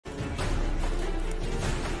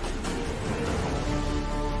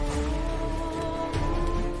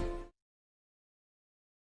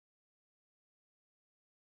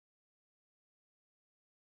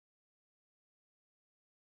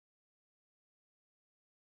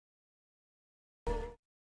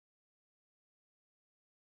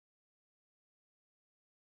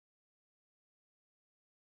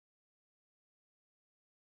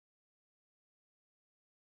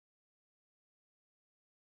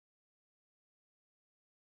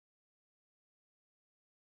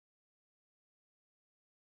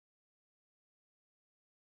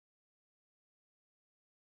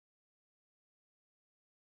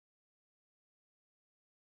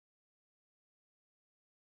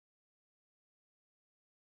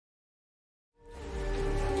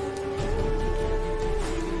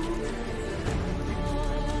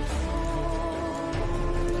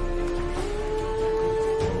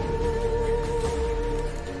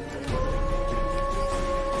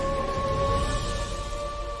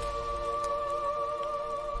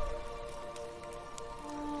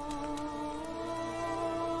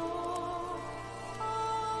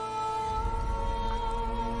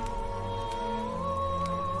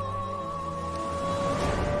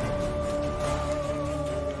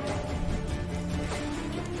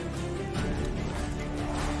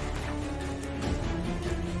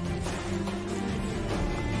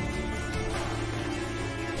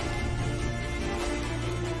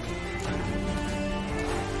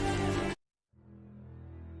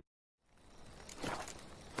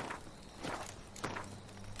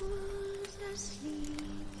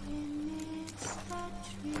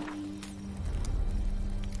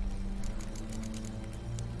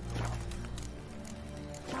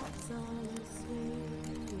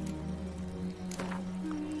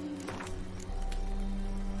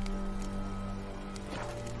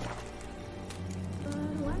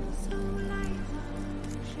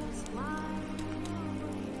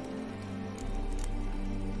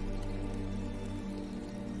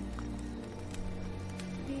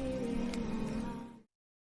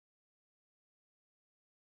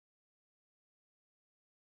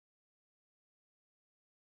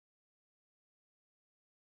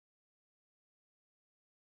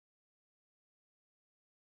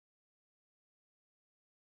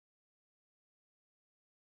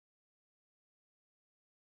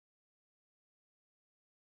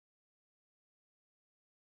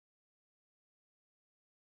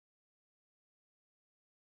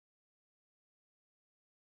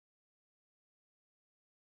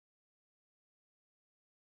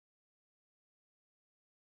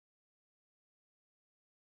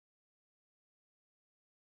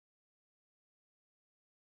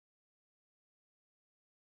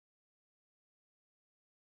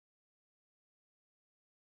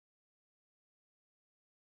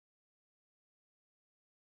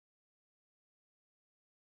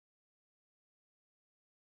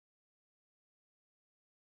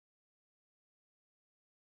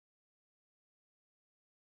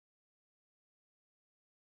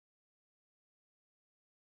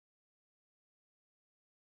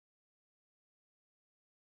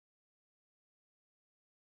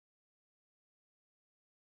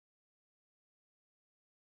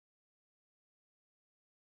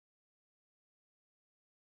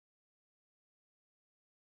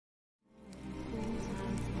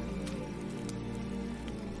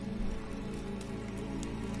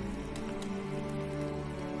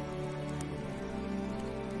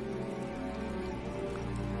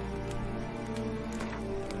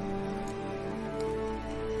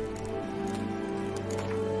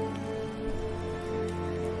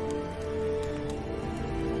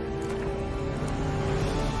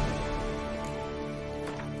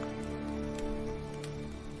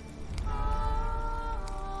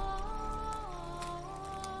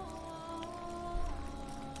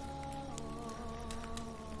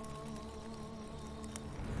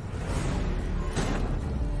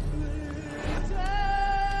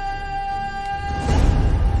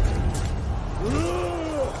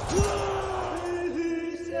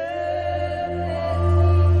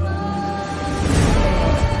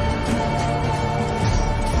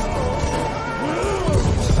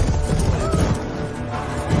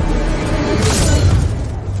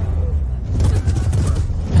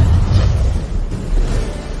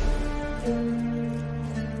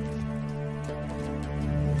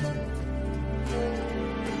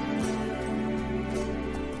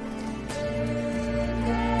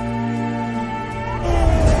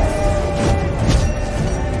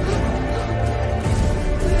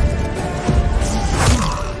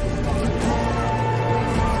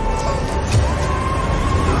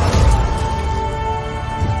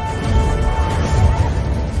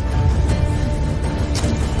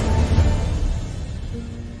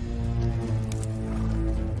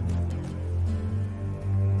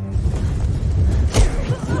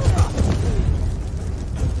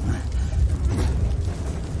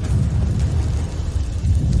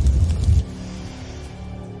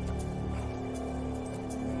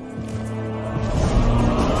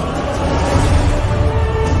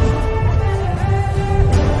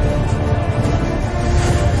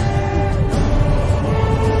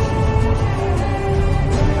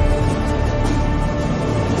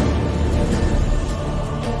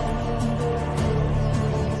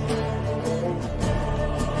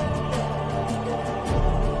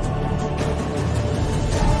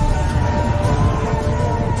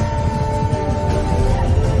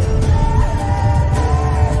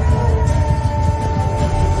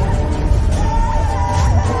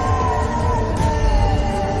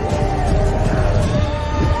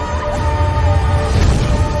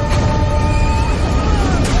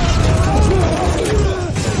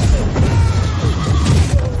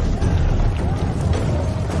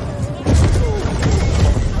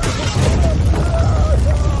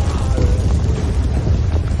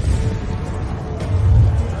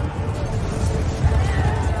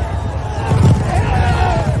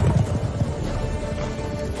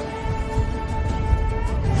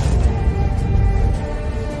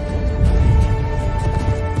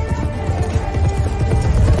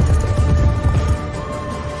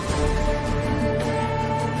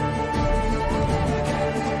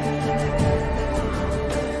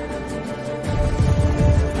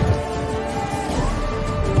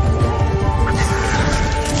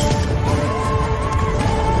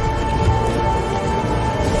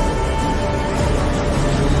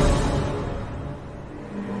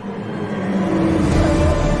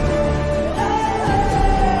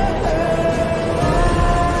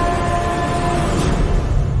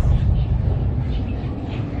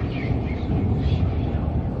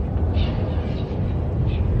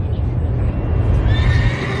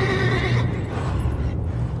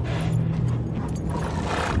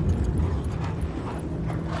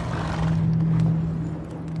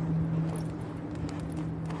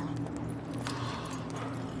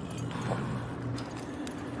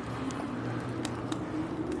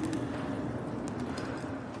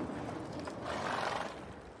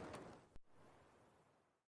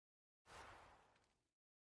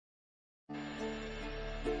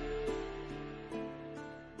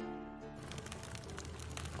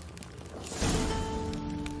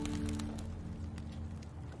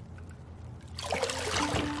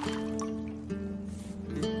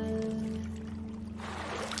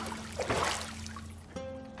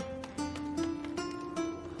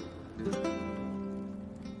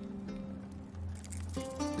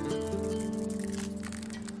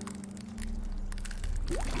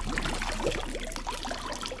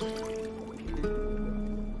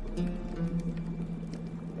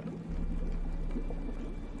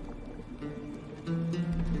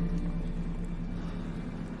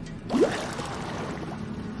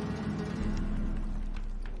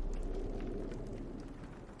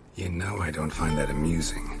You know I don't find that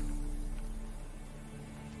amusing.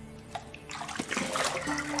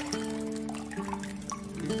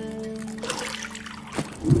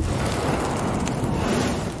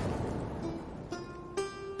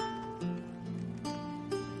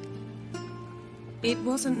 It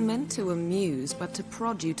wasn't meant to amuse, but to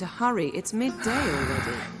prod you to hurry. It's midday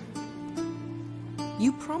already.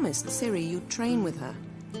 You promised Ciri you'd train with her.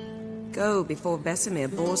 Go before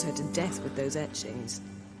Vesemir bores her to death with those etchings.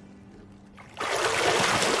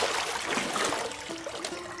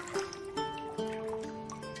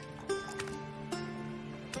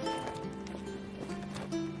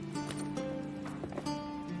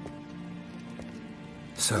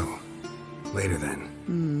 So, later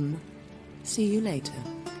then. See you later.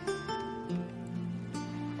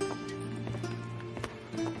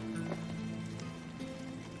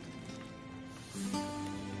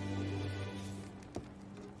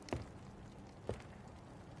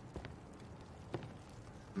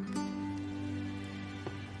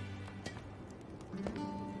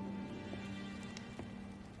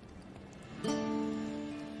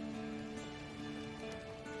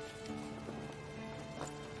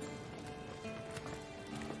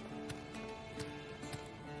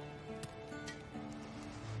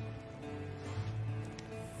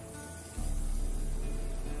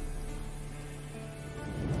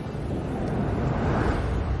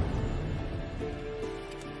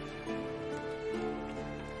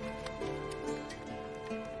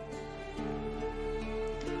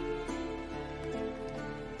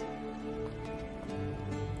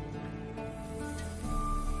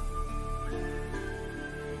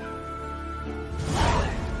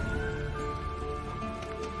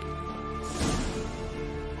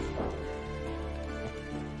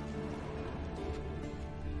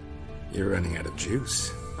 You're running out of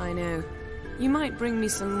juice. I know. You might bring me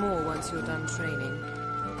some more once you're done training.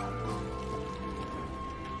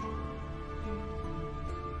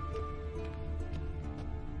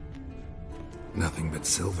 Nothing but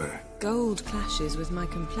silver. Gold clashes with my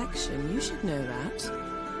complexion. You should know that.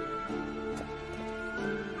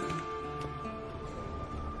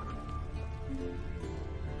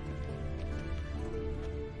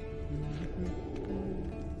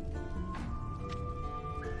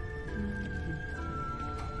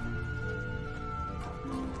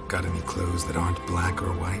 Got any clothes that aren't black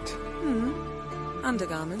or white?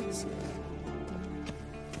 Undergarments.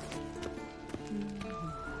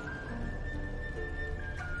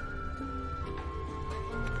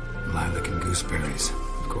 Lilac and gooseberries,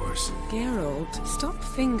 of course. Geralt, stop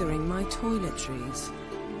fingering my toiletries.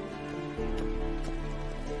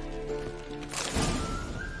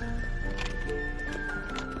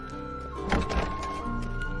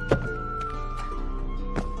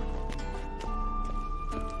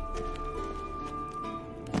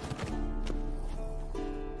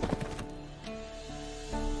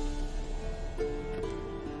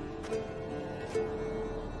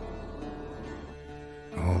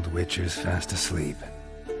 Witcher's fast asleep.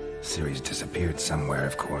 Ciri's disappeared somewhere,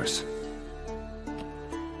 of course.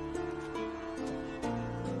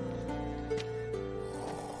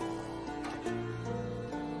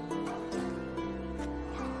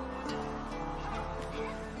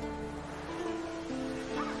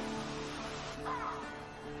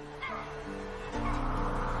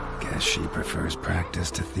 Guess she prefers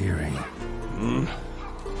practice to theory.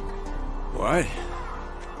 What?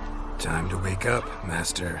 Time to wake up,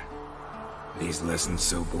 Master. These lessons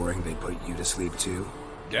so boring they put you to sleep too?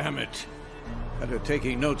 Damn it. Had her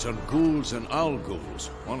taking notes on ghouls and owl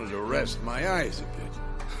ghouls. Wanted to rest my eyes a bit.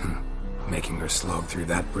 Making her slog through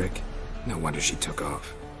that brick? No wonder she took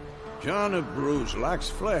off. John of Bruges lacks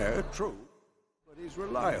flair, true, but he's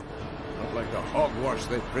reliable. Not like the hogwash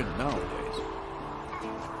they print nowadays.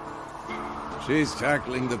 She's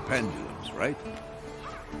tackling the pendulums, right?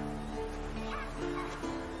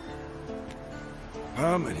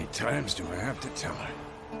 How many times do I have to tell her?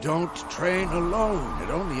 Don't train alone. It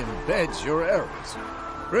only embeds your errors.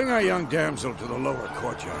 Bring our young damsel to the lower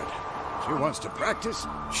courtyard. She wants to practice,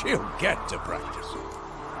 she'll get to practice.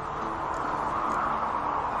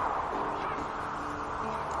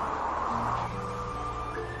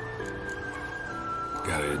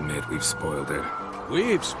 Gotta admit, we've spoiled her.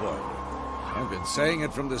 We've spoiled her. I've been saying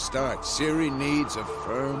it from the start. Ciri needs a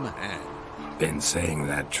firm hand. Been saying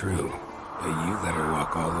that true. But you let her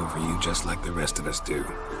walk all over you just like the rest of us do.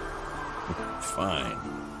 Fine.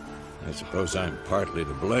 I suppose I'm partly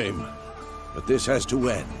to blame. But this has to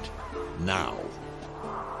end. Now.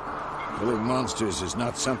 Killing monsters is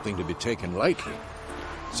not something to be taken lightly.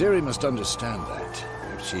 Ciri must understand that,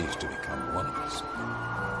 if she is to become one of us.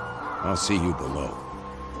 I'll see you below.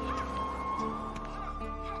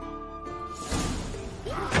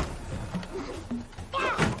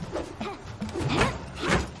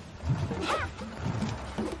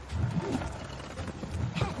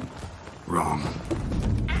 Wrong.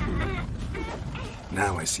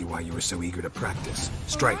 Now I see why you were so eager to practice.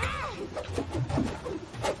 Strike.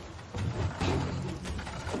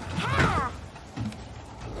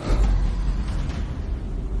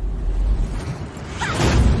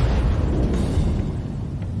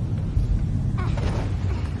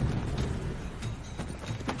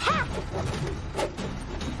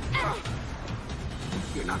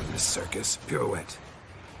 You're not in a circus. Pirouette.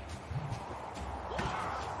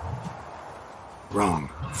 Wrong.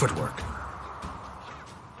 Footwork.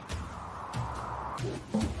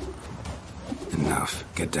 Enough.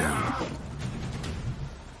 Get down.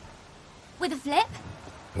 With a flip?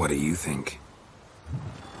 What do you think?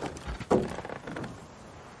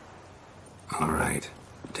 All right.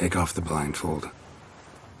 Take off the blindfold.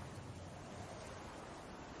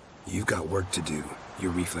 You've got work to do.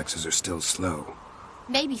 Your reflexes are still slow.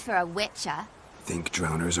 Maybe for a witcher. Think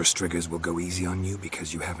droners or striggers will go easy on you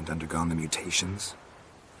because you haven't undergone the mutations?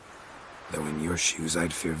 Though in your shoes,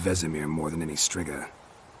 I'd fear Vesemir more than any strigger.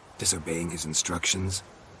 Disobeying his instructions?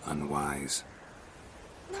 Unwise.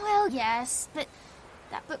 Well, yes, but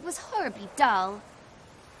that book was horribly dull.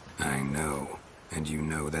 I know. And you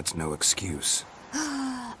know that's no excuse.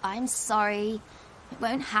 I'm sorry. It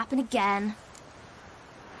won't happen again.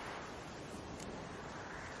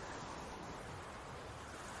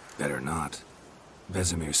 Better not.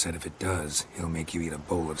 Vesemir said if it does, he'll make you eat a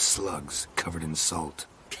bowl of slugs covered in salt.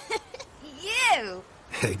 You!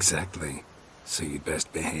 Exactly. So you'd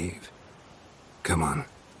best behave. Come on.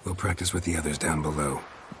 We'll practice with the others down below.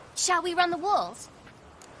 Shall we run the walls?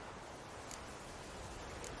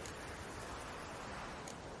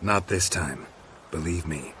 Not this time. Believe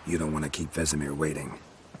me, you don't want to keep Vesemir waiting.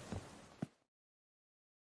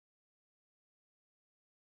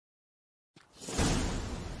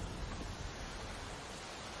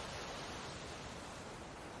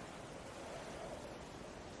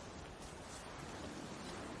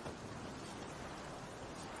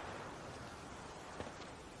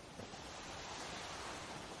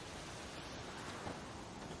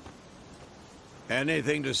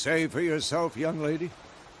 Anything to say for yourself, young lady?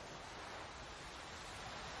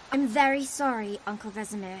 I'm very sorry, Uncle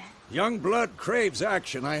Vesemir. Young blood craves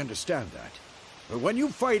action, I understand that. But when you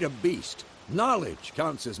fight a beast, knowledge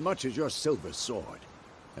counts as much as your silver sword.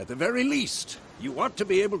 At the very least, you ought to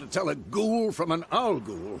be able to tell a ghoul from an owl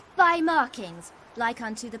ghoul. By markings, like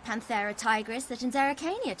unto the Panthera tigris that in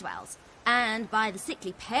Zerrikania dwells, and by the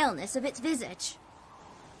sickly paleness of its visage.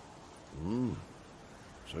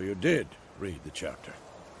 So you did read the chapter.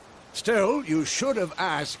 Still, you should have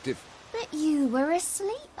asked if... But you were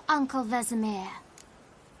asleep, Uncle Vesemir.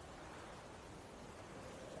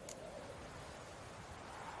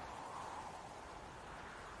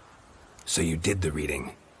 So you did the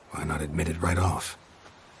reading. Why not admit it right off?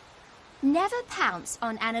 Never pounce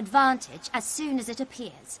on an advantage as soon as it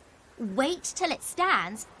appears. Wait till it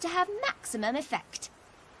stands to have maximum effect.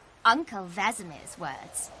 Uncle Vesemir's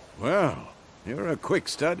words. Well, you're a quick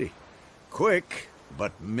study. Quick,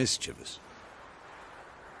 but mischievous.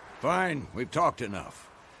 Fine, we've talked enough.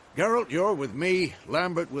 Geralt, you're with me,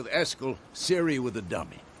 Lambert with Eskel, Ciri with the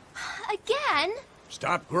dummy. Again?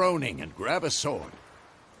 Stop groaning and grab a sword.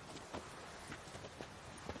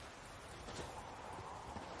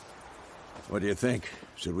 What do you think?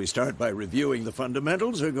 Should we start by reviewing the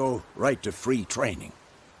fundamentals or go right to free training?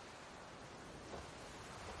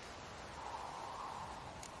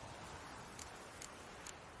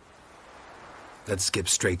 Let's skip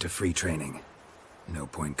straight to free training. No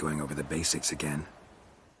point going over the basics again.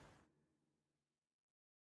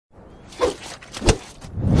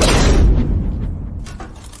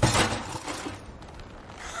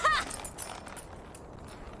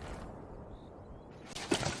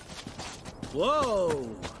 Whoa!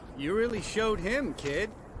 You really showed him, kid.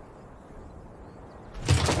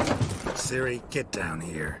 Ciri, get down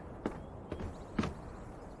here.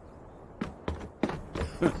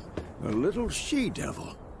 A little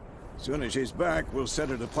she-devil. Soon as she's back, we'll set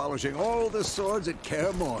her to polishing all the swords at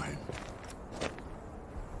Kaer Morhen.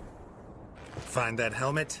 Find that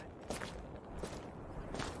helmet?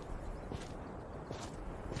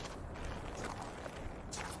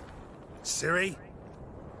 Ciri?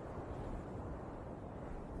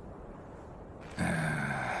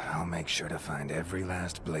 I'll make sure to find every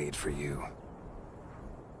last blade for you.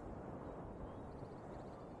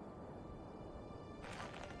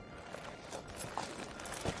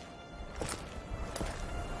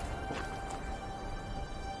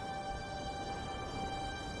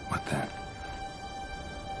 What the?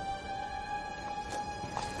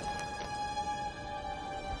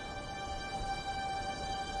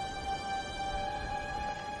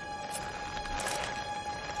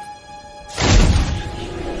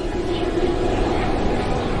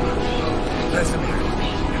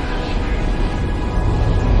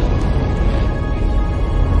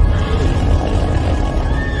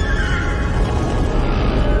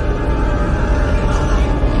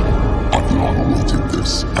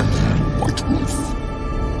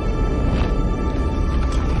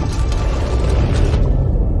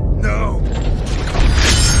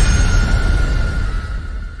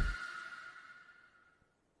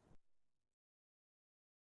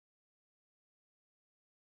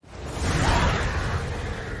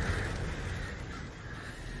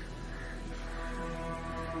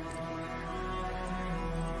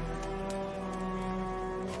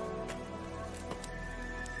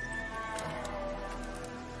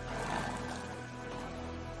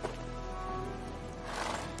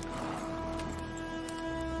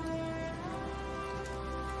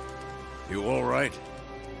 You all right?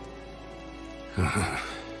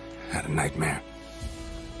 Had a nightmare.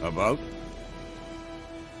 About?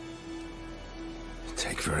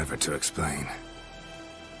 Take forever to explain.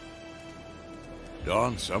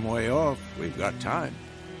 Dawn's some way off. We've got time.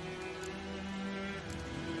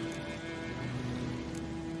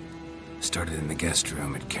 Started in the guest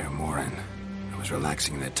room at Kaer Morhen. I was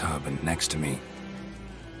relaxing in the tub, and next to me...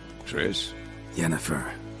 Triss?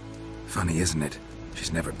 Yennefer. Funny, isn't it?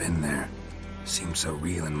 She's never been there. Seemed so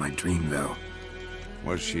real in my dream, though.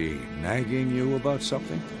 Was she nagging you about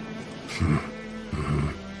something?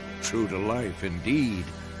 True to life, indeed.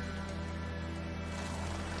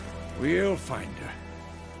 We'll find her.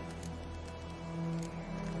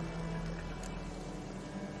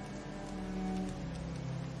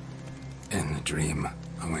 In the dream,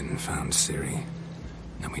 I went and found Ciri.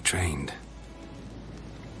 Then we trained.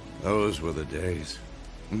 Those were the days.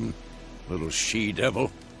 Little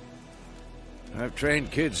she-devil. I've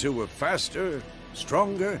trained kids who were faster,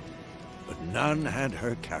 stronger, but none had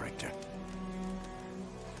her character.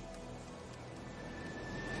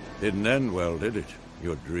 Didn't end well, did it?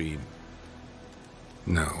 Your dream?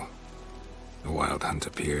 No. The Wild Hunt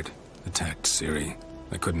appeared, attacked Ciri.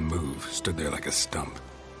 I couldn't move, stood there like a stump.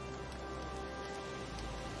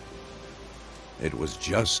 It was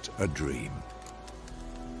just a dream.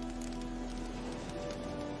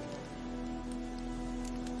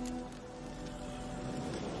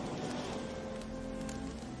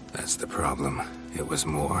 That's the problem. It was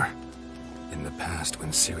more. In the past,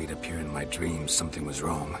 when Ciri'd appear in my dreams, something was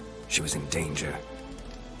wrong. She was in danger.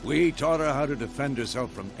 We taught her how to defend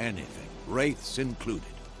herself from anything, wraiths included.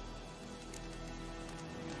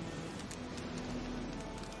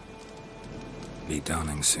 Be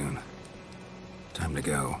dawning soon. Time to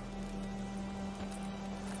go.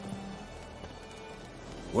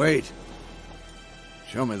 Wait.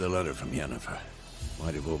 Show me the letter from Yennefer.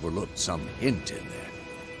 Might have overlooked some hint in there.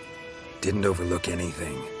 Didn't overlook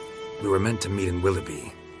anything. We were meant to meet in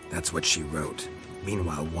Willoughby. That's what she wrote.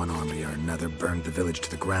 Meanwhile, one army or another burned the village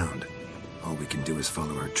to the ground. All we can do is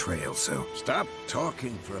follow her trail, so... Stop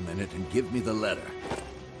talking for a minute and give me the letter.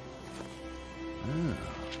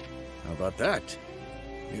 How about that?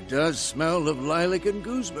 It does smell of lilac and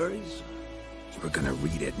gooseberries. You were gonna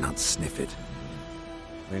read it, not sniff it.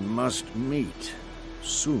 We must meet.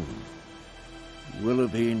 Soon.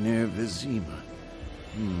 Willoughby near Vizima.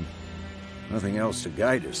 Nothing else to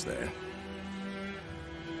guide us there.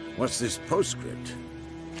 What's this postscript?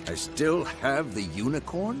 I still have the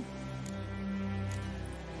unicorn?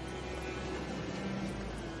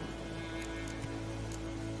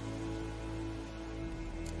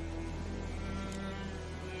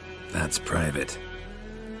 That's private.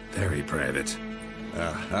 Very private.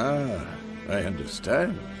 Aha, I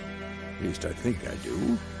understand. At least I think I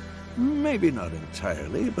do. Maybe not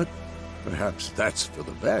entirely, but perhaps that's for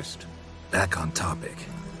the best. Back on topic.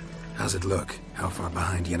 How's it look? How far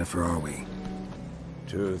behind Yennefer are we?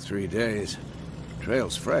 2 or 3 days.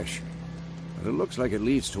 Trail's fresh, but it looks like it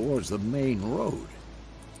leads towards the main road.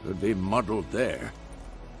 Could be muddled there.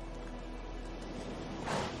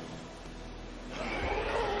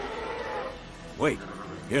 Wait,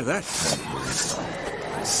 hear that?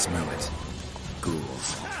 I smell it.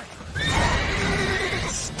 Ghouls.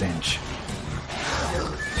 Stench.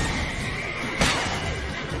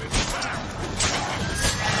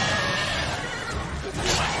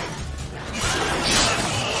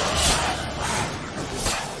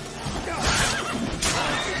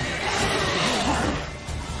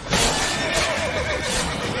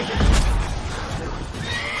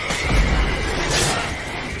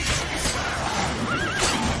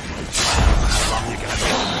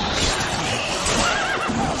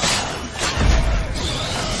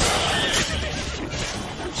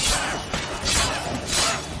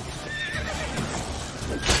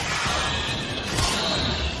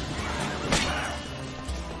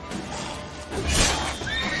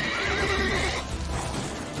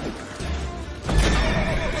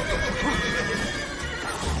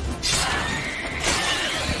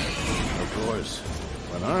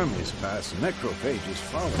 armies pass, necrophages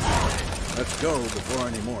follow. Let's go before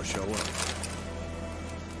any more show up.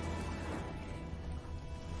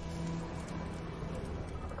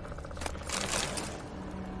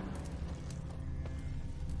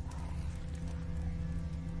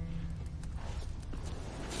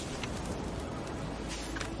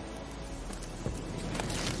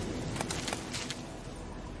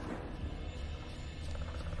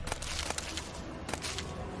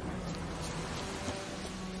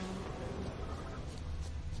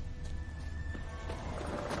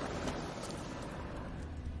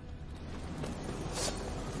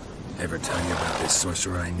 Ever tell you about this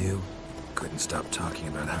sorcerer I knew? Couldn't stop talking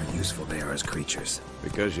about how useful they are as creatures.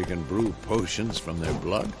 Because you can brew potions from their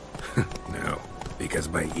blood? No, because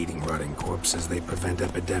by eating rotting corpses, they prevent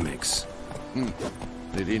epidemics.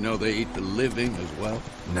 Did he know they eat the living as well?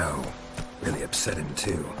 No. Really upset him,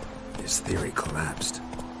 too. His theory collapsed.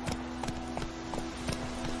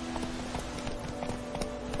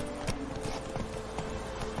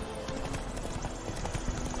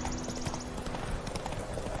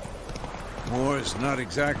 War's not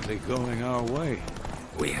exactly going our way.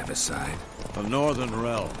 We have a side. The Northern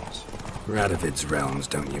Realms. Radovid's realms,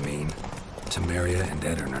 don't you mean? Temeria and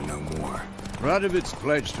Aedirn are no more. Radovid's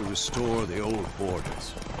pledged to restore the old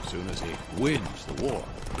borders as soon as he wins the war.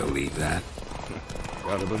 Believe that?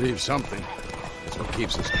 Gotta believe something. It's what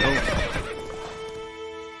keeps us going.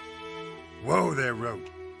 Whoa there, Rote.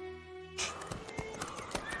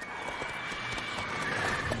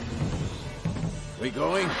 We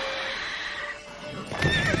going?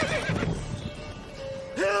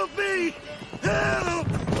 Help me! Help!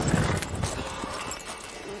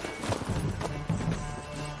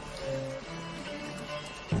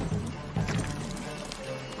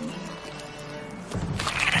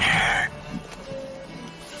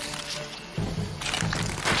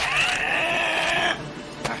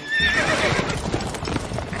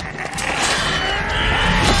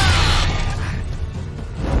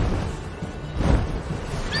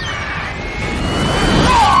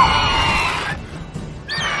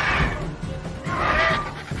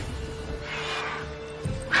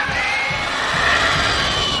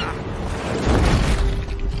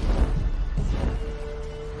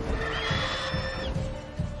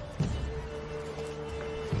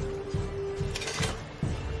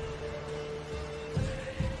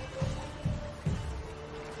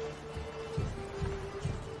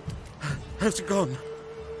 Has it gone?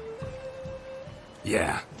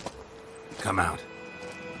 Yeah. Come out.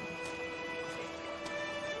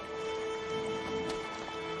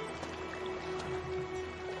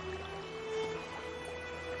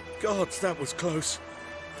 Gods, that was close.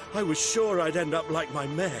 I was sure I'd end up like my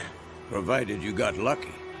mare. Provided you got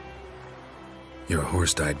lucky. Your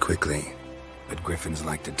horse died quickly, but griffins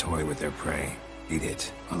like to toy with their prey. Eat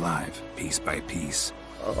it, alive, piece by piece.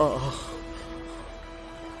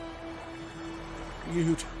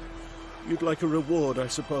 You'd like a reward, I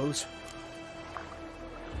suppose.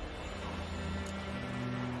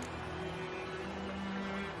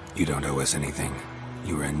 You don't owe us anything.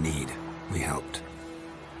 You were in need. We helped.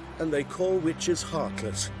 And they call witches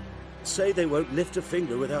heartless. Say they won't lift a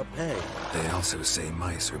finger without pay. They also say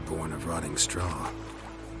mice are born of rotting straw.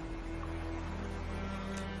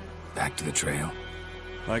 Back to the trail?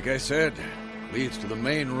 Like I said, leads to the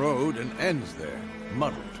main road and ends there,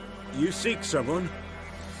 muddled. You seek someone?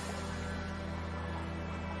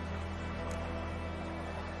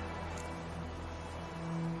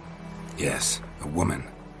 Yes, a woman.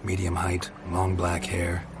 Medium height, long black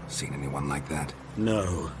hair. Seen anyone like that?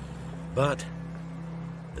 No. But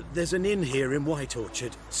there's an inn here in White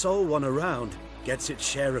Orchard. Sole one around. Gets its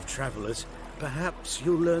share of travelers. Perhaps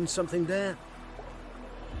you'll learn something there.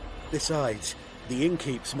 Besides, the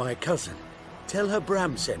innkeep's my cousin. Tell her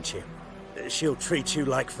Bram sent you. She'll treat you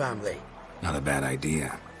like family. Not a bad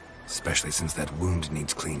idea. Especially since that wound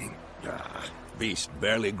needs cleaning. Beast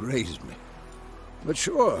barely grazed me. But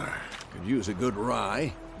sure, could use a good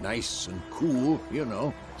rye. Nice and cool, you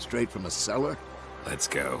know, straight from a cellar. Let's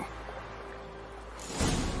go.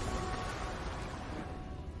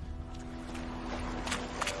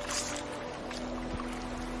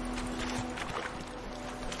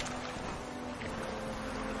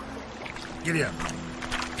 Giddy up.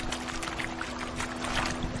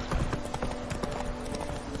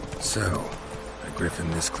 So, a griffin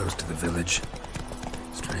this close to the village?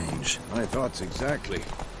 Strange. My thoughts exactly.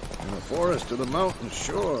 In the forest or the mountains,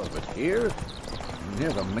 sure, but here?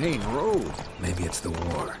 Near the main road. Maybe it's the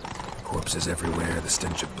war. Corpses everywhere, the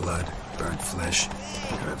stench of blood, burnt flesh.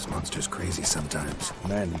 Drives monsters crazy sometimes.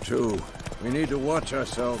 Men, too. We need to watch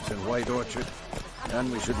ourselves in White Orchard. And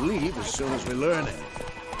we should leave as soon as we learn it.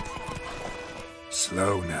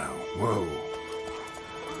 Slow now. Whoa.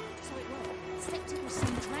 So it will. Skeptic was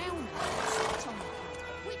soon drowned. Spit on the kid.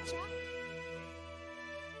 Witcher.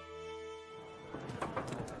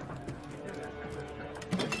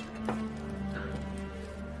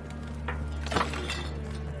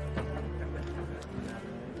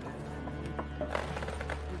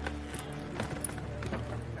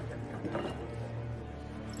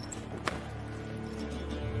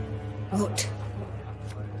 What?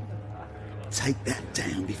 Take that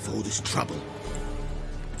down before there's trouble.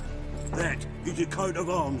 That is a coat of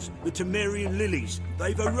arms, the Temerian lilies.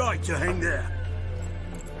 They've a right to hang there.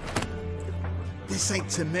 This ain't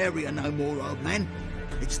Temeria no more, old man.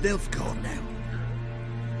 It's Nilfgaard now.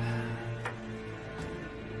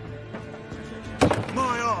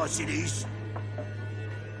 My arse it is.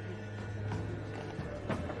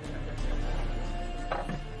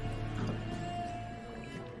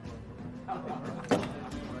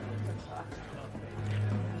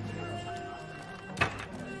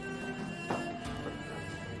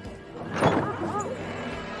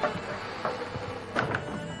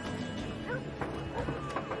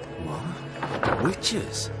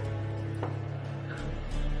 Witches?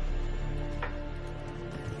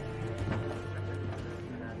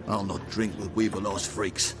 I'll not drink with Weaverlost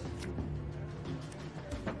freaks.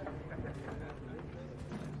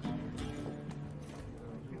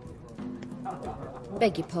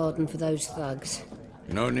 Beg your pardon for those thugs.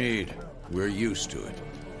 No need. We're used to it.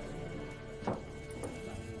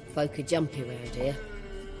 Folk are jumpy round here.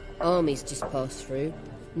 Armies just passed through.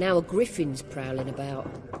 Now a griffin's prowling about.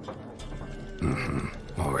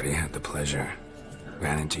 Already had the pleasure.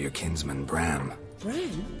 Ran into your kinsman, Bram.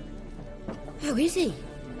 Bran? How is he?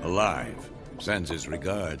 Alive. Sends his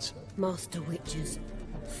regards. Master Witchers.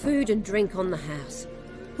 Food and drink on the house.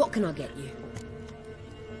 What can I get you?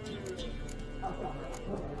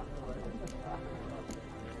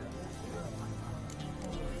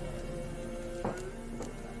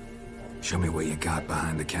 Show me what you got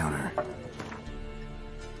behind the counter.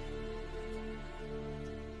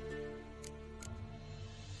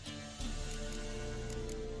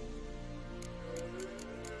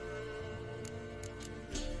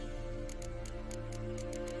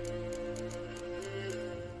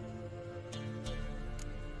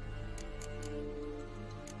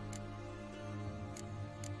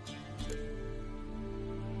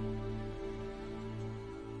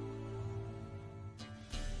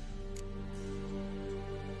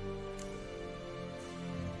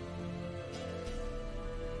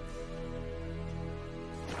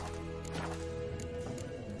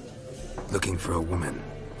 Looking for a woman.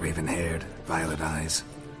 Raven-haired, violet eyes,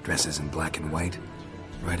 dresses in black and white.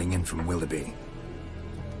 Riding in from Willoughby.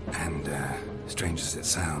 And, strange as it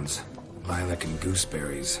sounds, lilac and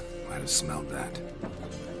gooseberries might have smelled that.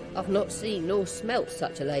 I've not seen nor smelt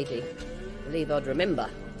such a lady. Believe I'd remember.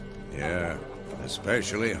 Yeah,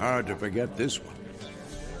 especially hard to forget this one.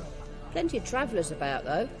 Plenty of travellers about,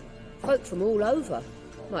 though. Folk from all over.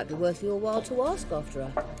 Might be worth your while to ask after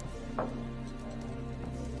her.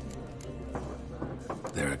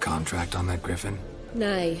 There a contract on that griffin?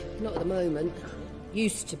 Nay, not at the moment.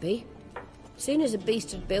 Used to be. Soon as a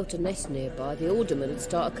beast had built a nest nearby, the alderman would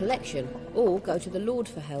start a collection, or go to the Lord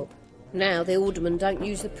for help. Now the aldermen don't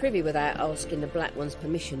use the privy without asking the Black One's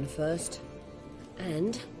permission first.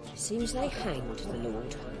 And seems they hanged the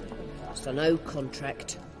Lord. So no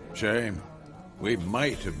contract. Shame. We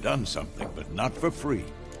might have done something, but not for free.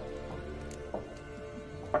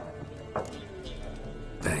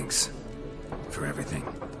 Thanks. For everything.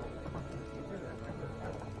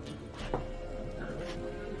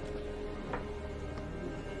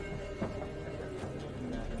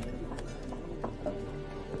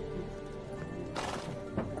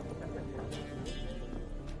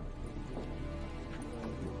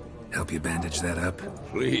 Help you bandage that up?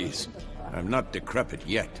 Please. I'm not decrepit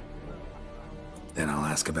yet. Then I'll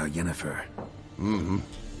ask about Yennefer.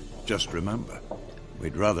 Just remember,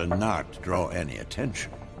 we'd rather not draw any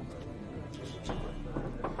attention.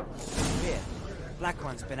 Here, Black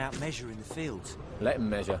One's been out measuring the fields. Let him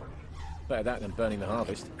measure. Better that than burning the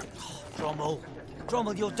harvest. Oh, Drommel.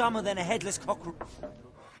 Drommel, you're dumber than a headless cockroach.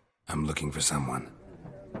 I'm looking for someone.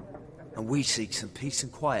 And we seek some peace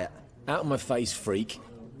and quiet. Out of my face, freak.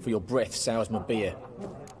 For your breath sours my beer.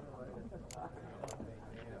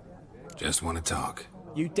 Just want to talk.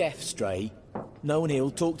 You deaf, Stray? No one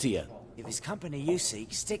here'll talk to you. If it's company you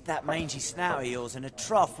seek, stick that mangy snout of yours in a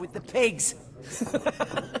trough with the pigs.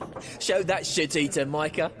 Show that shit-eater,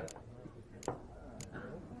 Micah.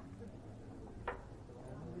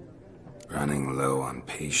 Running low on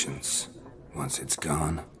patience. Once it's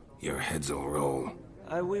gone, your heads'll roll.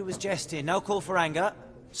 We was jesting. No call for anger.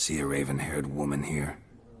 See a raven-haired woman here,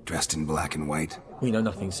 dressed in black and white? We know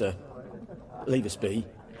nothing, sir. Leave us be.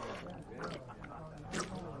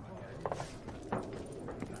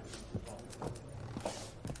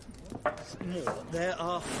 More. There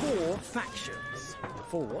are 4 factions.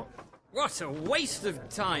 4 what? What a waste of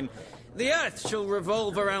time! The Earth shall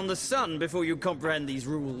revolve around the sun before you comprehend these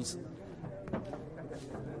rules.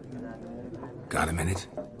 Got a minute?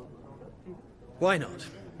 Why not?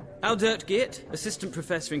 Aldert Geert, Assistant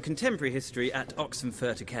Professor in Contemporary History at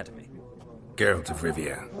Oxenfurt Academy. Geralt of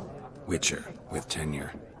Rivia, Witcher, with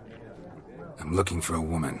tenure. I'm looking for a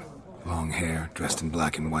woman. Long hair, dressed in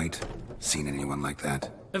black and white. Seen anyone like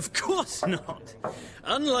that? Of course not!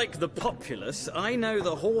 Unlike the populace, I know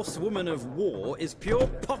the horsewoman of war is pure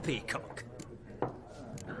poppycock.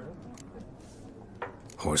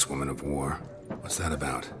 Horsewoman of war? What's that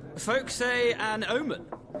about? Folk say an omen.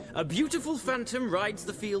 A beautiful phantom rides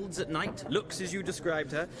the fields at night, looks as you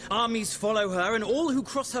described her. Armies follow her, and all who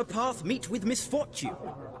cross her path meet with misfortune.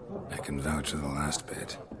 I can vouch for the last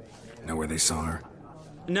bit. Know where they saw her?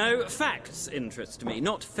 No, facts interest me,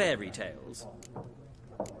 not fairy tales.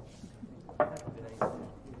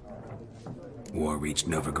 War reached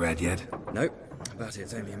Novigrad yet? Nope, but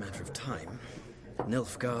it's only a matter of time.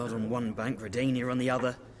 Nilfgaard on one bank, Redania on the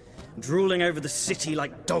other. Drooling over the city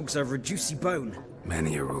like dogs over a juicy bone.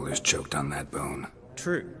 Many a ruler's choked on that bone.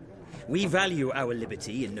 True. We value our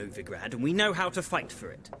liberty in Novigrad, and we know how to fight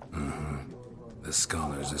for it. Mm-hmm. The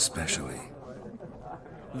scholars especially.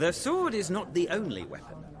 The sword is not the only weapon.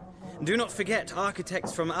 Do not forget,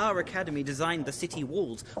 architects from our academy designed the city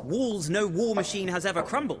walls. Walls no war machine has ever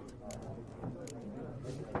crumbled.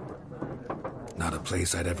 Not a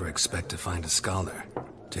place I'd ever expect to find a scholar.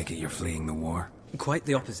 Take it you're fleeing the war? Quite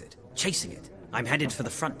the opposite. Chasing it. I'm headed for the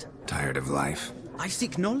front. Tired of life? I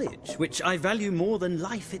seek knowledge, which I value more than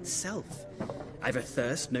life itself. I've a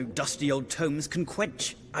thirst no dusty old tomes can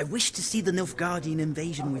quench. I wish to see the Nilfgaardian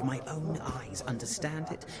invasion with my own eyes, understand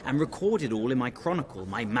it, and record it all in my chronicle,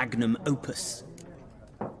 my magnum opus.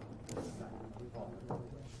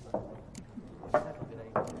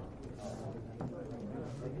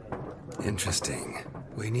 Interesting.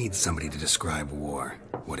 We need somebody to describe war,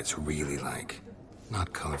 what it's really like.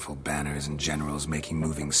 Not colorful banners and generals making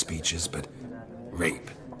moving speeches, but rape,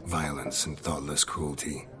 violence, and thoughtless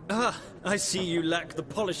cruelty. Ah, I see you lack the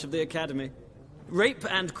polish of the Academy. Rape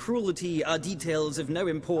and cruelty are details of no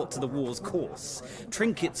import to the war's course.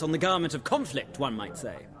 Trinkets on the garment of conflict, one might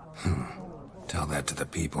say. Tell that to the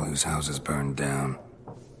people whose houses burned down.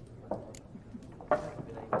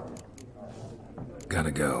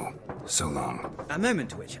 Gotta go. So long. A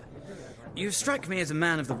moment, Witcher. You strike me as a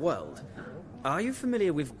man of the world. Are you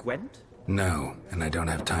familiar with Gwent? No, and I don't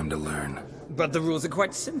have time to learn. But the rules are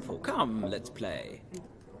quite simple. Come, let's play.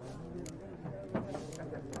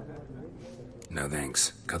 No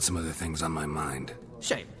thanks. Got some other things on my mind.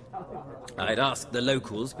 Shame. I'd ask the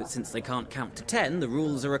locals, but since they can't count to 10, the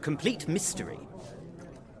rules are a complete mystery.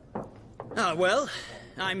 Ah, well,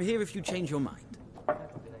 I'm here if you change your mind.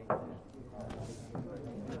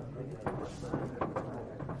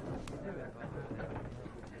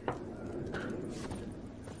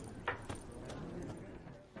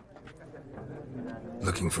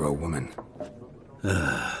 Looking for a woman.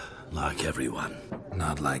 Like everyone.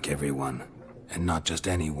 Not like everyone. And not just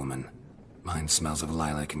any woman. Mine smells of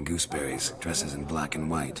lilac and gooseberries, dresses in black and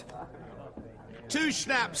white. 2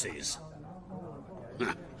 schnapsies.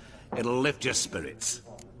 It'll lift your spirits.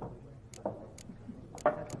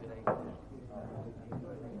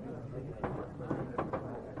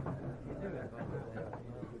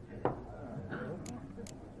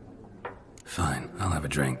 Fine, I'll have a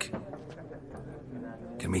drink.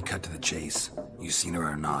 Can we cut to the chase? You seen her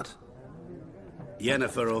or not?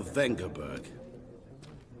 Yennefer of Vengerberg.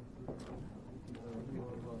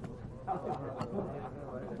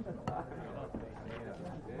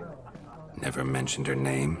 Never mentioned her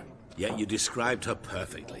name. Yet you described her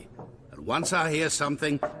perfectly. And once I hear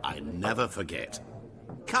something, I never forget.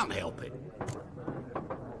 Can't help it.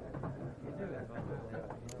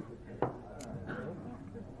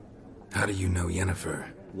 How do you know Yennefer?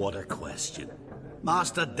 What a question.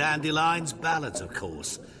 Master Dandelion's ballads, of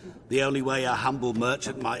course. The only way a humble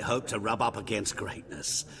merchant might hope to rub up against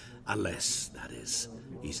greatness. Unless, that is,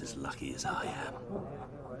 he's as lucky as I am.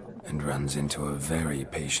 And runs into a very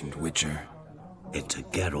patient witcher. Into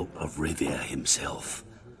Geralt of Rivia himself.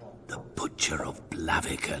 The Butcher of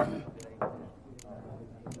Blaviken.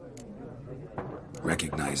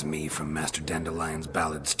 Recognize me from Master Dandelion's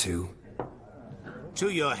ballads, too? To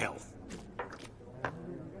your health.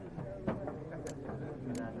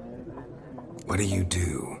 What do you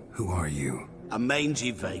do? Who are you? A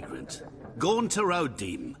mangy vagrant. Gaunter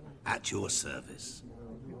O'Deem, at your service.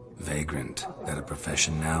 Vagrant? That a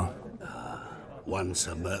profession now? Once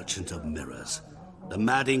a merchant of mirrors. The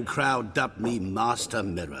madding crowd dubbed me Master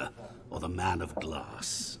Mirror, or the Man of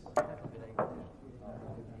Glass.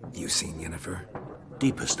 You seen Yennefer?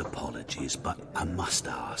 Deepest apologies, but I must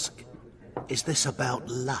ask. Is this about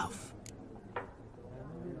love?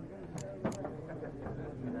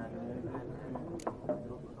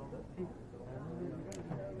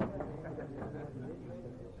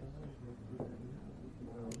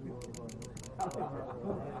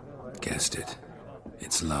 Guessed it.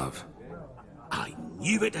 It's love. I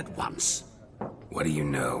knew it at once. What do you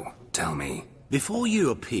know? Tell me. Before you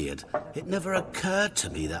appeared, it never occurred to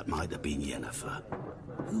me that might have been Yennefer.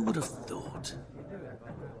 Who would have thought?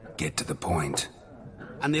 Get to the point.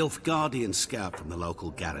 An Nilfgaardian scout from the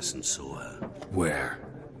local garrison saw her. Where?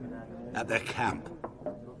 At their camp.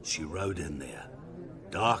 She rode in there.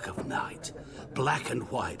 Dark of night. Black and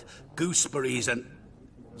white. Gooseberries and...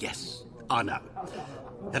 Yes, I know.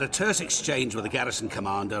 Had a terse exchange with the garrison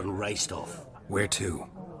commander and raced off. Where to?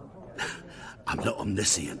 I'm not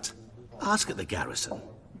omniscient. Ask at the garrison.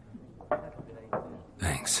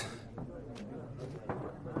 Thanks.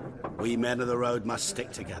 We men of the road must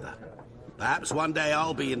stick together. Perhaps one day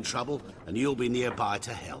I'll be in trouble and you'll be nearby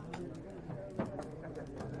to help.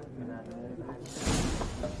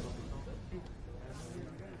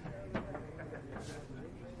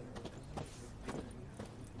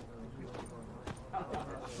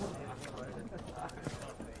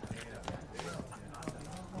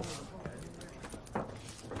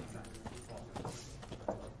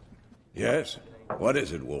 Yes? What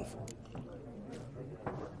is it, Wolf?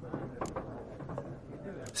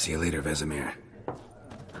 See you later, Vesemir.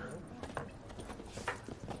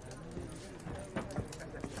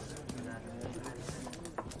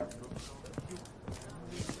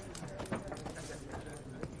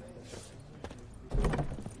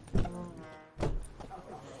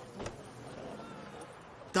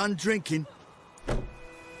 Done drinking?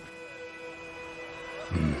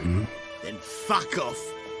 Mm-hmm. Then fuck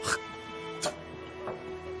off.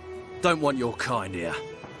 Don't want your kind here.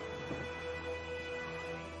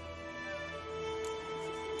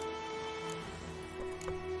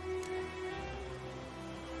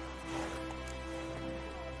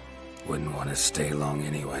 Wouldn't want to stay long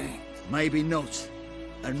anyway. Maybe not.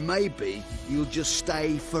 And maybe you'll just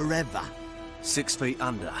stay forever. 6 feet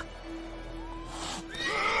under.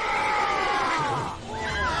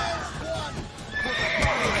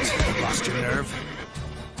 Lost your nerve?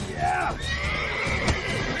 Yeah.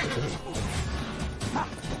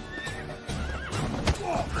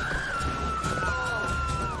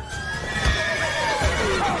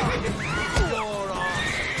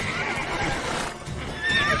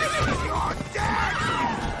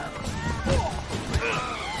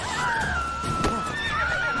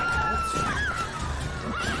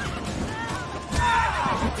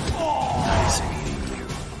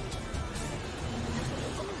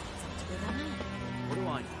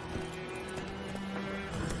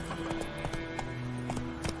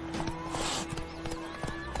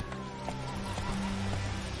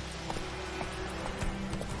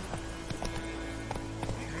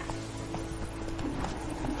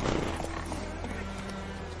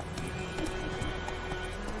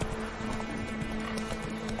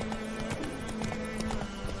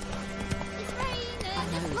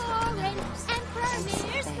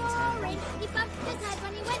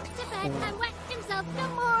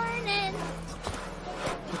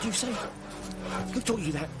 What'd you say? Who taught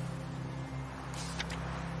you that?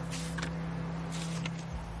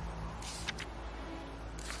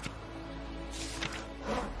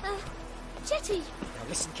 Jetty! Now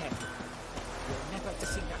listen carefully. You're never to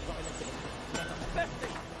sing that violin again. Never.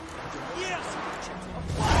 50 years!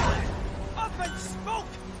 Up and smoke!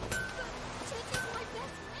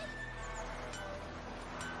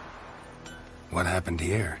 What happened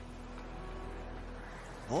here?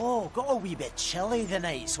 Oh, got a wee bit chilly the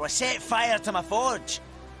night, so I set fire to my forge.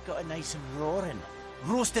 Got it nice and roaring.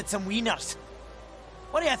 Roasted some wieners.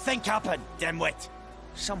 What do you think happened, dimwit?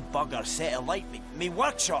 Some bugger set alight me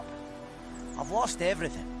workshop. I've lost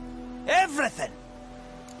everything. Everything!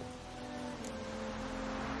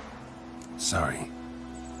 Sorry.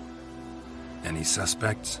 Any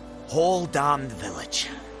suspects? Whole damned village.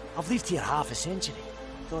 I've lived here half a century.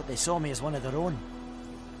 Thought they saw me as one of their own.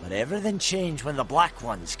 But everything changed when the Black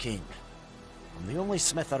Ones came. I'm the only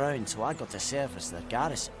smith around, so I got to service their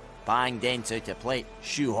garrison. Bang dents out of plate,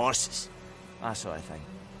 shoe horses. That sort of thing.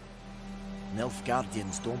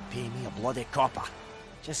 Nilfgaardians don't pay me a bloody copper.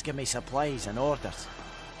 Just give me supplies and orders.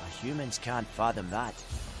 The humans can't fathom that.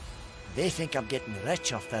 They think I'm getting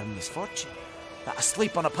rich off their misfortune. That I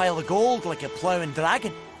sleep on a pile of gold like a ploughing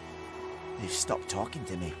dragon. They've stopped talking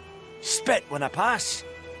to me. Spit when I pass.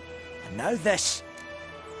 And now this.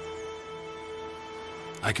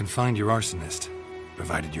 I can find your arsonist,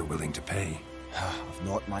 provided you're willing to pay. I've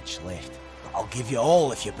not much left, but I'll give you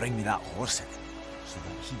all if you bring me that horse in, so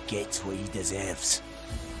that he gets what he deserves.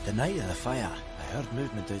 The night of the fire, I heard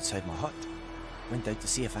movement outside my hut. Went out to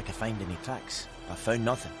see if I could find any tracks. I found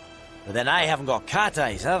nothing. But then I haven't got cat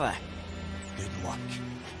eyes, have I? Good luck.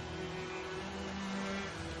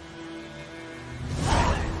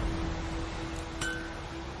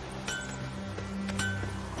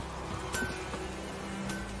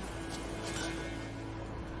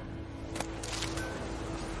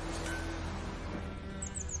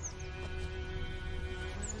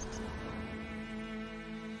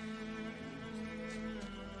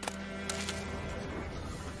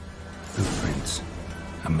 Footprints.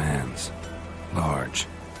 A man's. Large.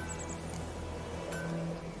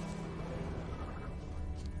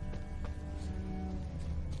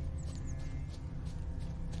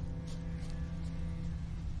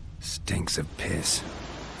 Stinks of piss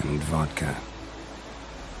and vodka.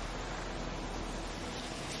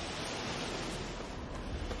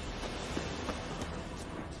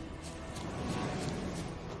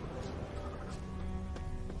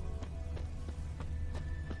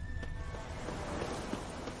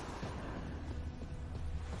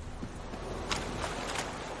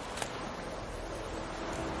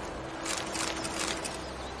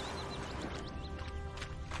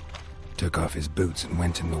 Took off his boots and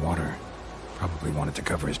went in the water. Probably wanted to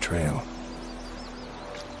cover his trail.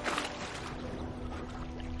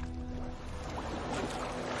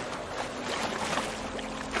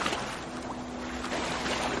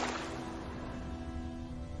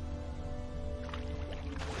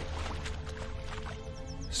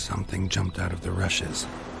 Something jumped out of the rushes.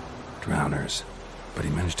 Drowners, but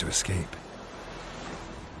he managed to escape.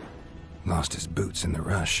 Lost his boots in the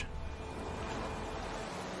rush.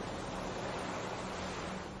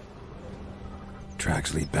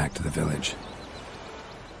 Tracks lead back to the village.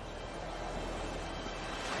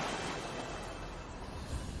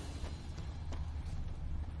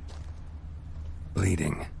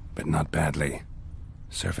 Bleeding, but not badly.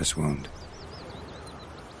 Surface wound.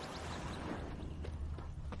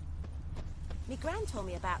 Me gran told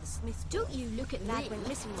me about the Smiths. Don't you look at lad went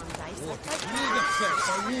missing one day, so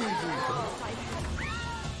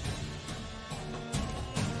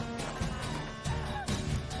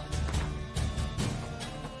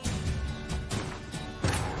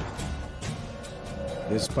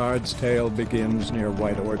This bard's tale begins near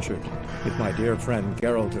White Orchard, with my dear friend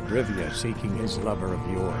Geralt of Rivia seeking his lover of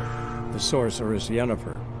yore, the sorceress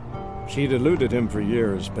Yennefer. She'd eluded him for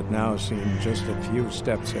years, but now seemed just a few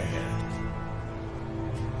steps ahead.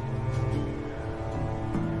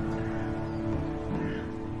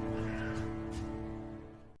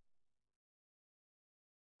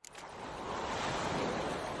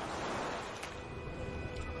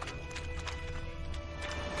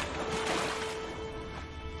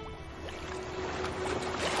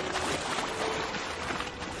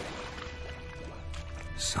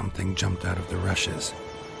 Something jumped out of the rushes.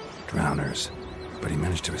 Drowners, but he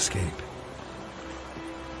managed to escape.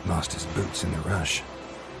 Lost his boots in the rush.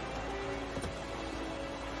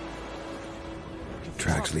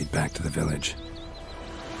 Tracks lead back to the village.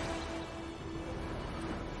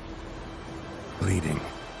 Bleeding,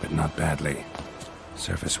 but not badly.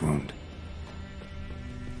 Surface wound.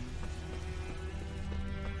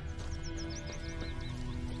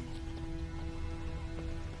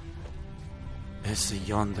 It's a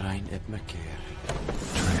Yondrain Ibmakir.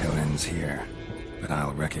 Trail ends here, but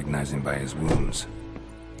I'll recognize him by his wounds.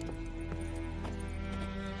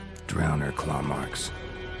 Drowner claw marks.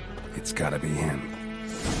 It's gotta be him.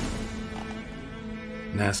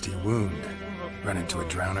 Nasty wound. Run into a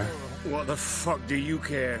drowner? What the fuck do you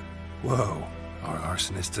care? Whoa, our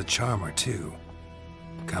arsonist's a charmer too.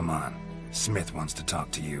 Come on, Smith wants to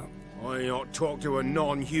talk to you. I ain't not talk to a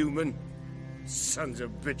non-human. Sons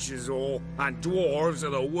of bitches all, and dwarves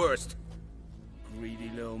are the worst.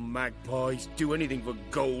 Greedy little magpies, do anything for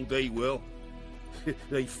gold they will.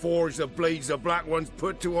 They forge the blades the Black Ones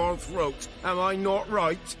put to our throats, am I not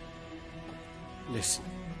right? Listen,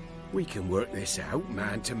 we can work this out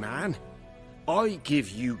man to man. I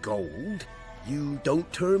give you gold, you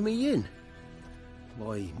don't turn me in.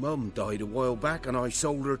 My mum died a while back and I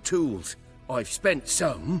sold her tools. I've spent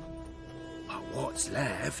some, but what's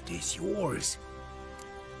left is yours.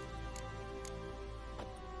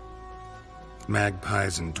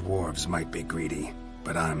 Magpies and dwarves might be greedy,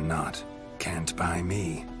 but I'm not. Can't buy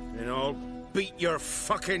me. Then I'll beat your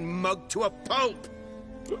fucking mug to a pulp!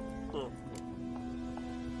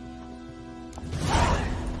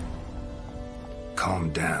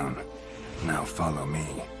 Calm down. Now follow me.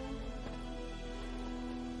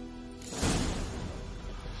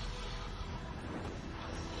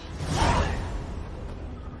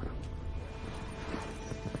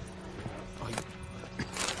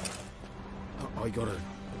 I gotta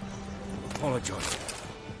apologize.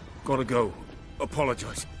 Gotta go.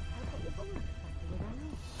 Apologize.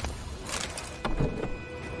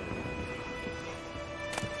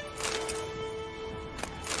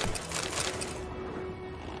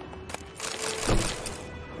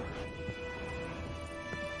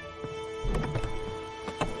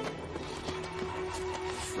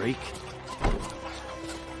 Freak.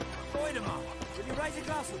 Voidemar, will you raise a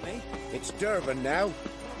glass with me? It's Durban now.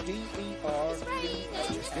 D-E-R.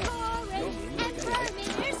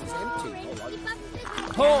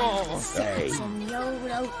 Oh! From the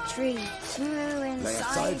old oak tree, true inside. Lay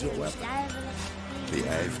aside your weapon.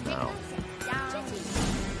 Behave now.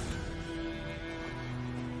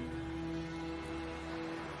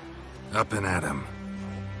 Up and at 'em.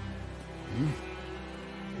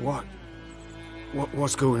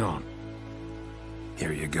 What's going on?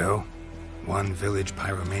 Here you go. One village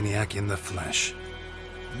pyromaniac in the flesh.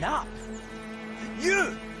 Nap?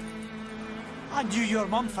 You! I knew your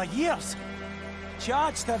mum for years.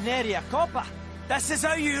 Charged her nary a copper. This is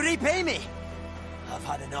how you repay me. I've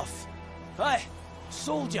had enough. Hey,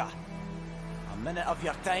 soldier. A minute of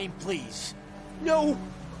your time, please. No!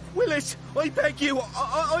 Willis, I beg you.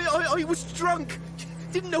 I was drunk.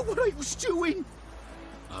 Didn't know what I was doing.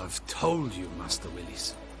 I've told you, Master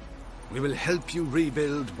Willis. We will help you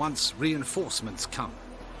rebuild once reinforcements come.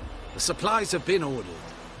 The supplies have been ordered.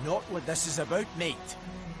 Not what this is about, mate.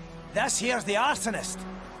 This here's the arsonist.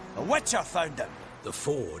 A witcher found him. The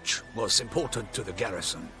forge was important to the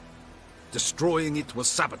garrison. Destroying it was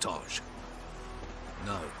sabotage.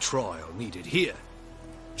 No trial needed here.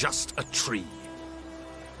 Just a tree.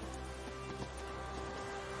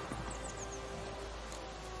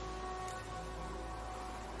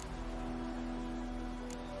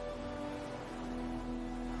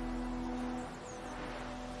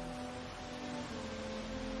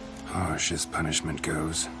 Harsh as punishment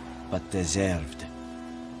goes. But deserved.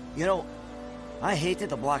 You know, I hated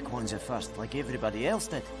the Black Ones at first, like everybody else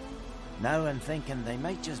did. Now I'm thinking they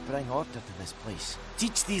might just bring order to this place.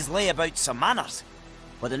 Teach these layabouts some manners.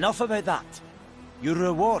 But enough about that. Your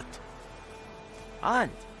reward.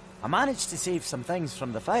 And I managed to save some things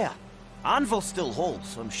from the fire. Anvil still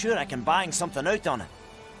holds, so I'm sure I can bang something out on it.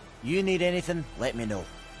 You need anything, let me know.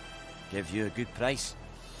 Give you a good price.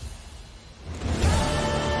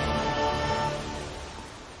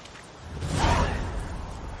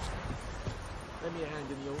 Lend me a hand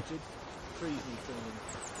in the orchard. Trees need trimming.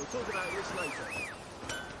 We'll talk about this later.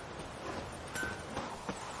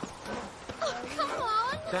 Oh, come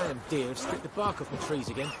on! Damn deer, have stripped the bark off my trees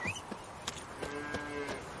again.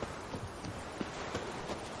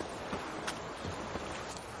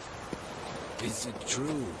 Is it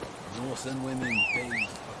true? Northern women bathe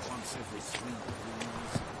but once every 3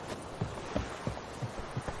 years.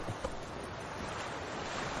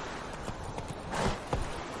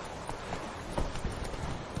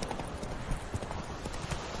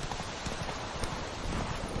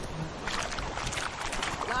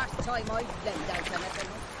 Last time I laid out anything.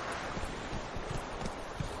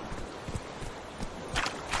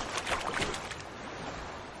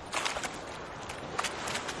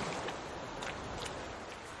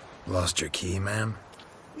 Lost your key, ma'am?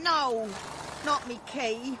 No, not me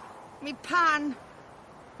key. Me pan.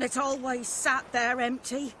 It's always sat there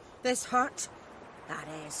empty, this hut. That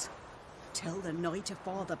is, till the night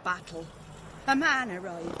afore the battle. A man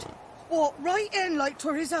arrived. Walked right in like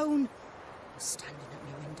 'twere his own. Was standing at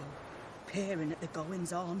my window, peering at the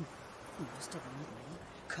goings-on. He must have known me,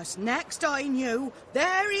 'cause next I knew,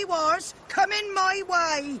 there he was, coming my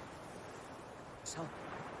way. So,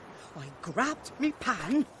 I grabbed me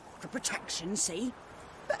pan, for protection, see?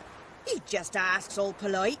 But he just asks all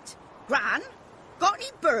polite. Gran, got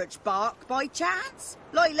any birch bark by chance?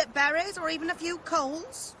 Lilac berries or even a few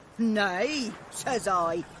coals? Nay, says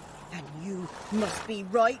I. And you must be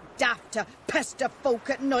right daft to pester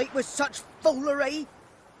folk at night with such foolery.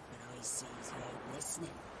 But I sees he ain't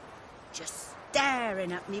listening. Just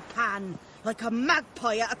staring at me pan like a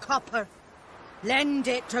magpie at a copper. Lend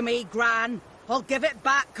it to me, Gran. I'll give it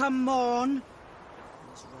back come morn.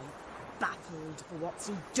 He's right baffled for what's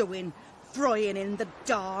he doing, frying in the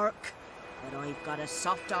dark. But I've got a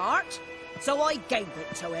soft heart, so I gave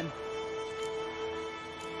it to him.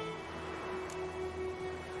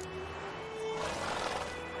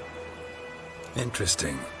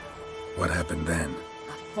 Interesting. What hafpened then?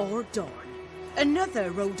 Afore dawn,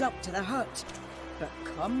 another rode up to the hut. But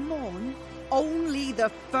come on, only the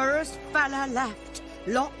first fella left.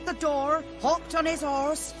 Locked the door, hopped on his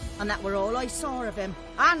horse, and that were all I saw of him.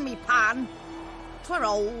 And me pan. 'Twere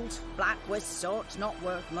old, black with soot, not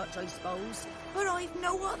worth much, I suppose. But I've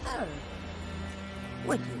no other.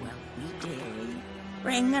 Will you help me, dearie?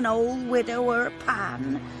 Bring an old widower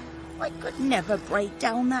pan. I could never break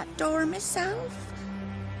down that door myself.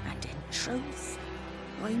 And in truth,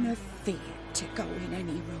 I'm afeard to go in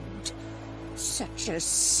any road. Such a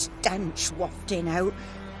stench wafting out.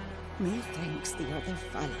 Methinks the other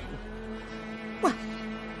fellow. Well,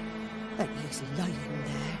 that he's lying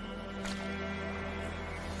there.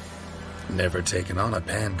 Never taken on a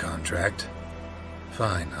pan contract.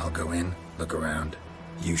 Fine, I'll go in, look around.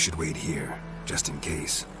 You should wait here, just in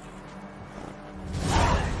case.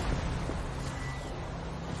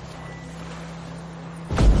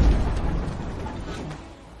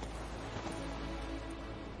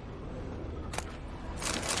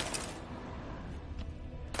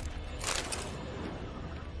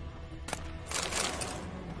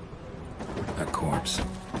 A corpse.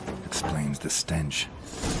 Explains the stench.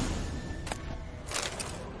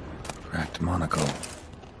 Cracked monocle.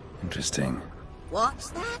 Interesting. What's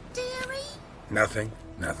that, dearie? Nothing.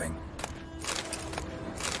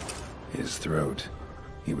 His throat.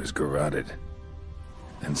 He was garroted.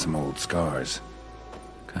 And some old scars.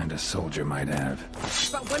 Kind of soldier might have.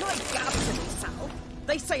 But when I gab to myself,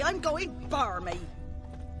 they say I'm going barmy.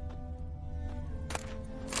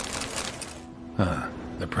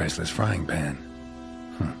 The priceless frying pan.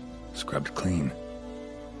 Scrubbed clean.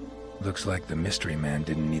 Looks like the mystery man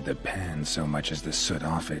didn't need the pan so much as the soot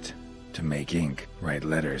off it. To make ink, write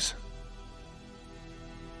letters.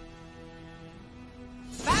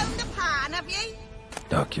 Found the pan, have ye?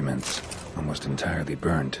 Documents. Almost entirely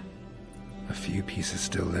burnt. A few pieces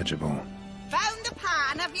still legible. Found the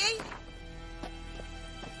pan, have ye?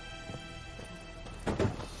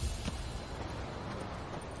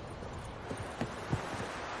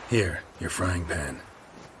 Here, your frying pan.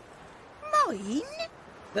 Mine?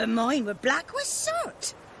 But mine were black with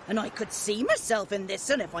soot. And I could see myself in this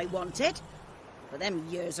one if I wanted. But them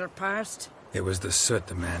years are past. It was the soot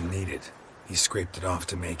the man needed. He scraped it off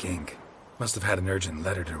to make ink. Must have had an urgent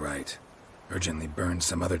letter to write. Urgently burned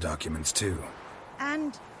some other documents too.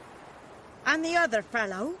 And the other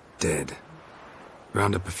fellow? Dead.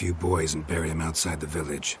 Round up a few boys and bury him outside the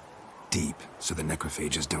village. Deep, so the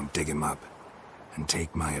necrophages don't dig him up. And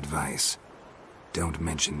take my advice. Don't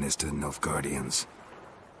mention this to the Nilfgaardians.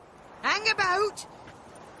 Hang about!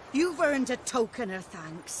 You've earned a token of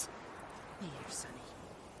thanks. Here, sonny,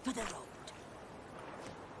 for the road.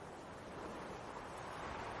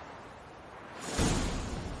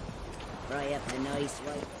 Fry up a nice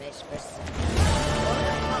white fish for supper.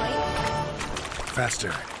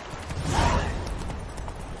 Faster.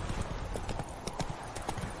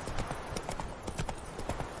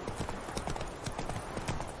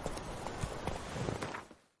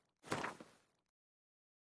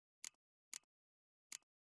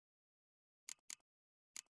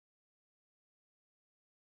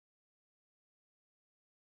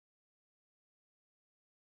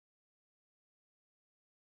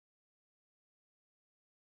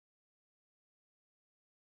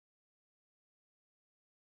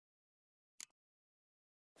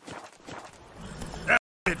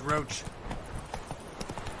 Roach.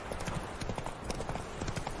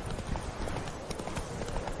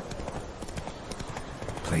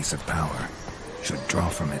 Place of power. Should draw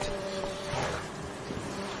from it.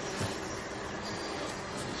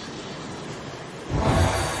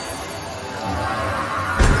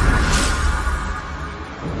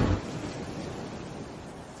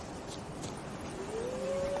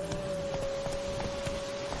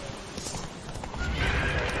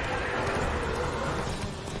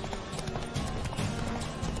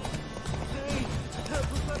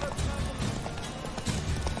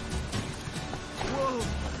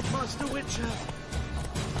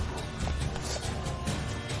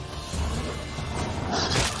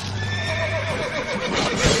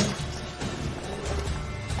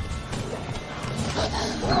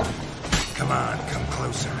 Come on, come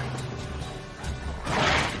closer.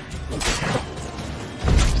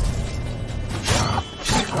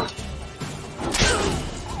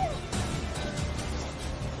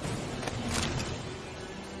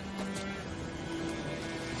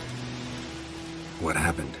 What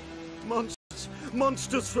happened?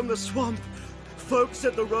 Monsters from the swamp. Folk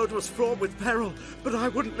said the road was fraught with peril, but I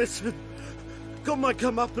wouldn't listen. Got my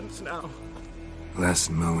comeuppance now. Less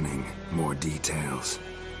moaning, more details.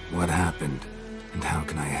 What happened, and how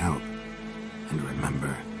can I help? And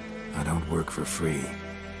remember, I don't work for free.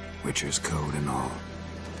 Witcher's code and all.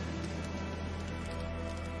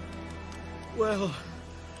 Well,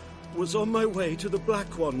 was on my way to the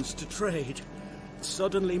Black Ones to trade.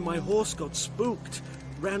 Suddenly my horse got spooked,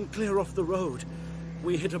 ran clear off the road.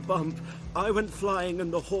 We hit a bump, I went flying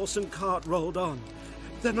and the horse and cart rolled on.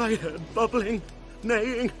 Then I heard bubbling,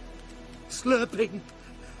 neighing, slurping.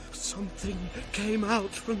 Something came out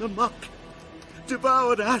from the muck,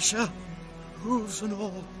 devoured Asher, hooves and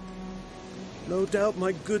all. No doubt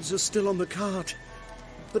my goods are still on the cart,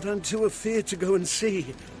 but I'm too afeard to go and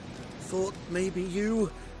see. Thought maybe you...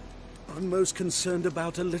 I'm most concerned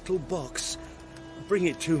about a little box. Bring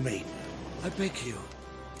it to me, I beg you.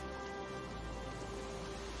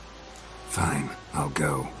 Fine, I'll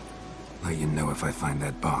go. Let you know if I find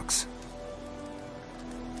that box.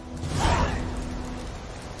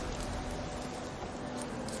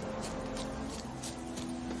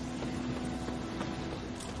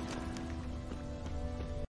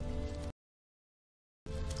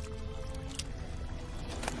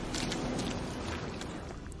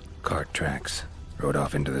 Cart tracks. Rode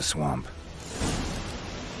off into the swamp.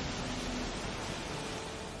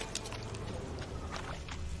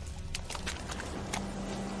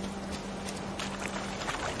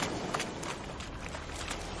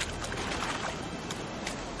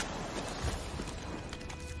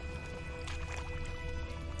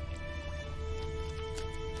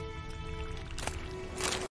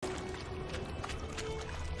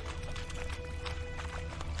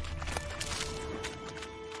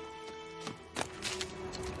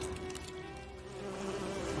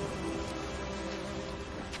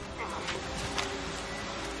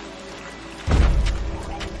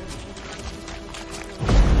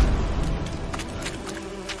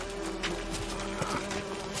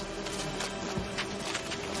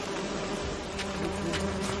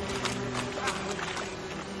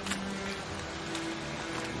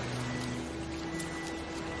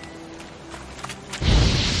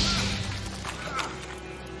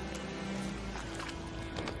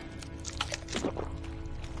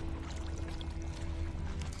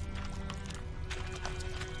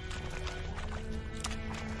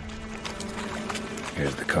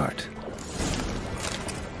 Here's the cart.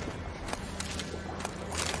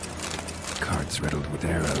 Cart's riddled with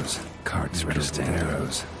arrows. Cart's riddled with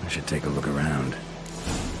arrows. I should take a look around.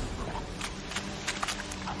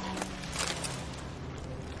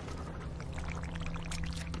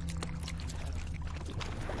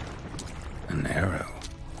 An arrow.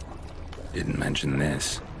 Didn't mention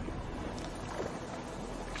this.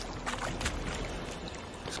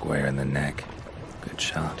 Square in the neck. Good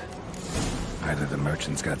shot. Either the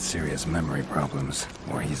merchant's got serious memory problems,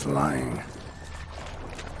 or he's lying.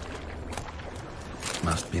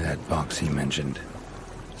 Must be that box he mentioned.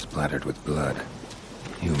 Splattered with blood.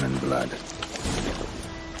 Human blood.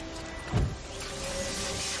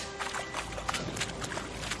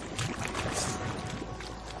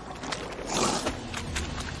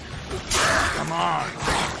 Come on!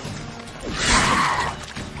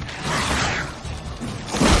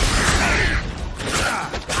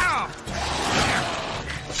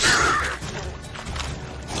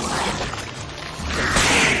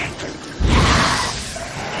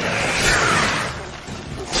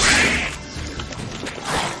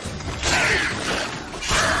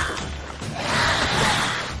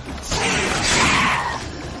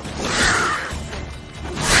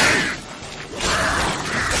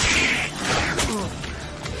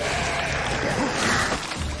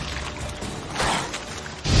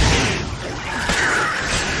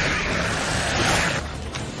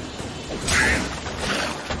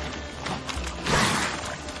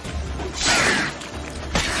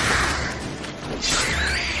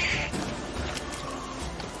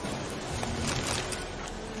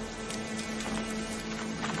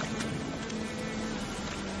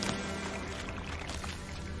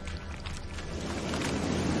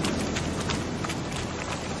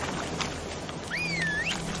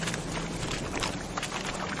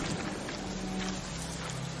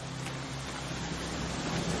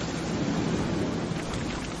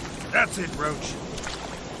 That's it, Roach.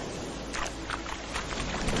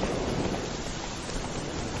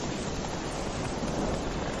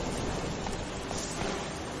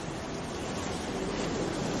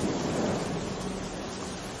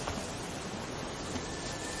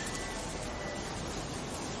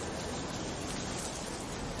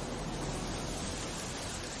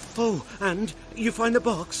 Oh, and you find the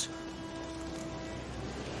box?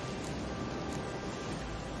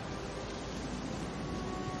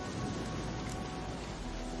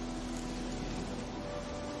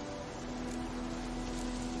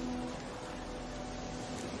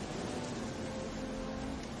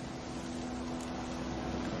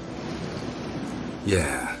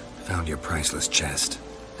 Yeah, found your priceless chest.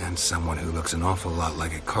 And someone who looks an awful lot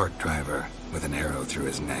like a cart driver with an arrow through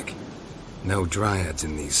his neck. No dryads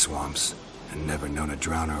in these swamps, and never known a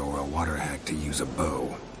drowner or a water hack to use a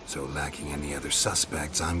bow. So lacking any other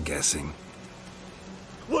suspects, I'm guessing.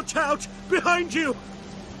 Watch out! Behind you!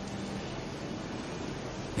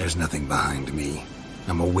 There's nothing behind me.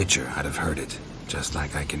 I'm a witcher, I'd have heard it. Just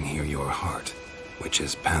like I can hear your heart, which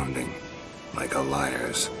is pounding, like a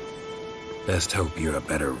liar's. Best hope you're a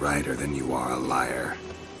better rider than you are a liar.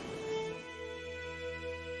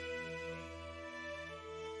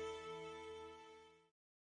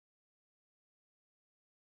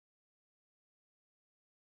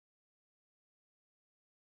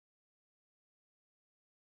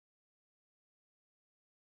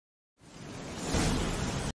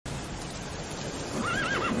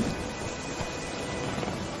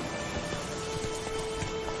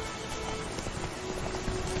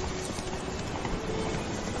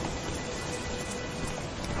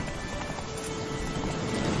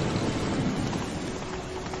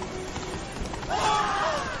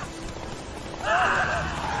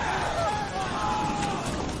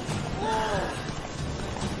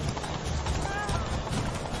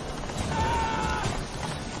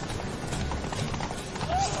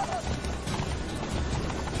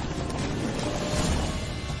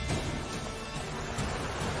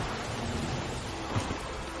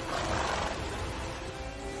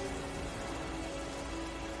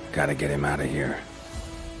 Gotta get him out of here.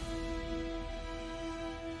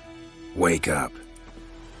 Wake up.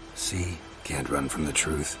 See? Can't run from the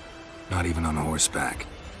truth. Not even on horseback.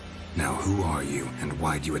 Now who are you, and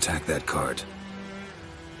why'd you attack that cart?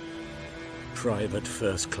 Private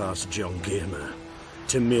First Class John Gearmer.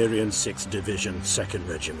 Temerian 6th Division, 2nd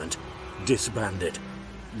Regiment. Disbanded,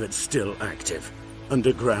 but still active.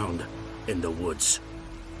 Underground, in the woods.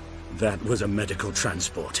 That was a medical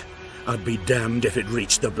transport. I'd be damned if it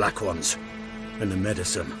reached the Black Ones. And the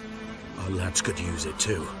medicine, our lads could use it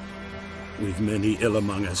too. We've many ill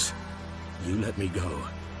among us. You let me go,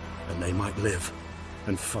 and they might live,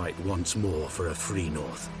 and fight once more for a free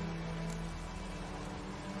North.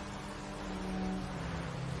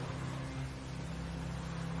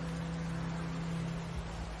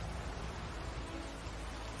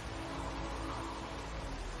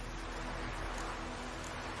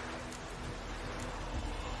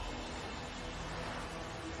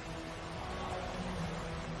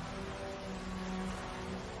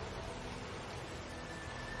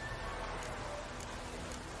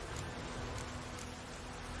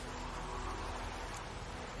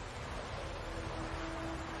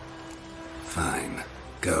 Fine.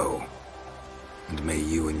 Go. And may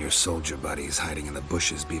you and your soldier buddies hiding in the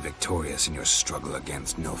bushes be victorious in your struggle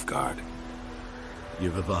against Nilfgaard.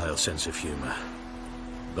 You've a vile sense of humor.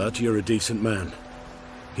 But you're a decent man.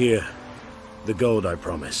 Here, the gold I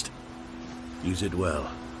promised. Use it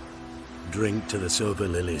well. Drink to the Silver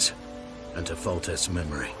Lilies, and to Foltest's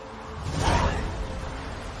memory.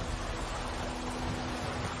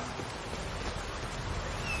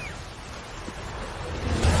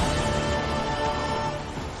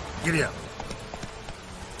 Giddy up.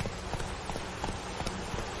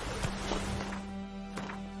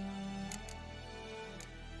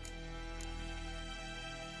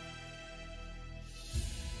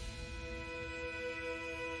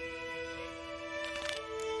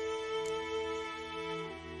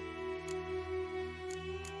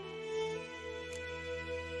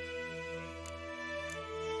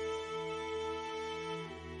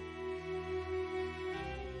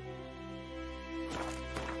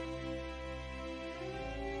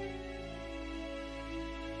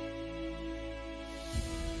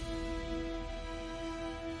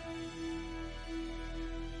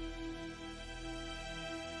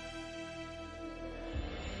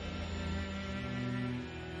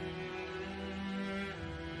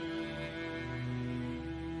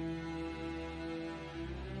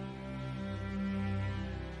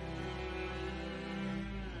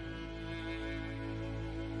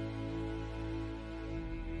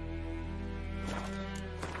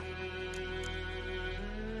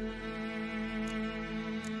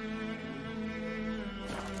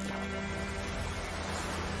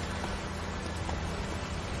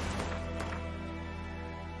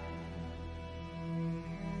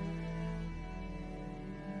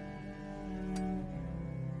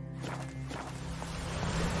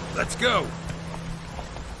 Let's go!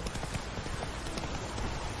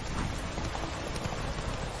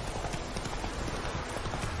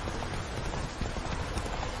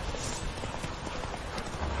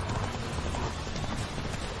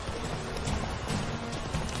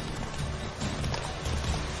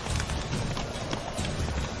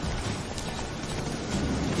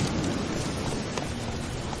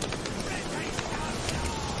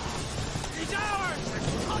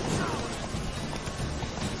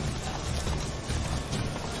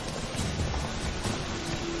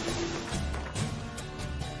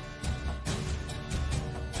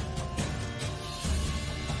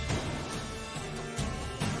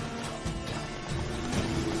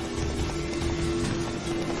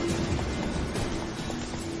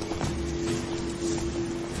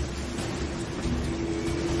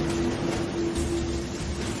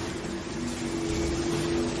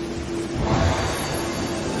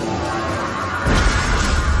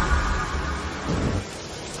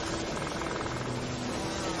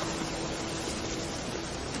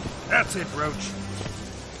 That's it, Roach.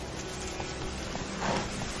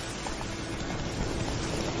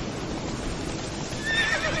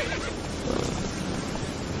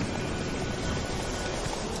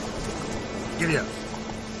 Giddy up.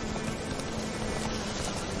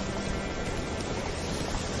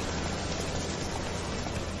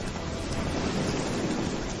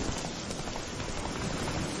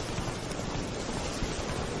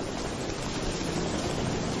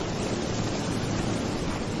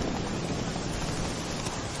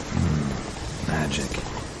 Magic.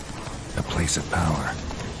 A place of power.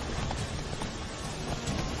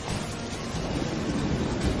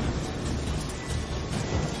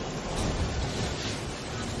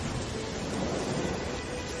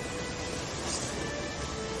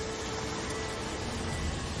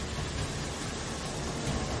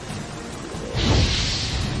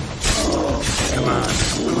 Come on.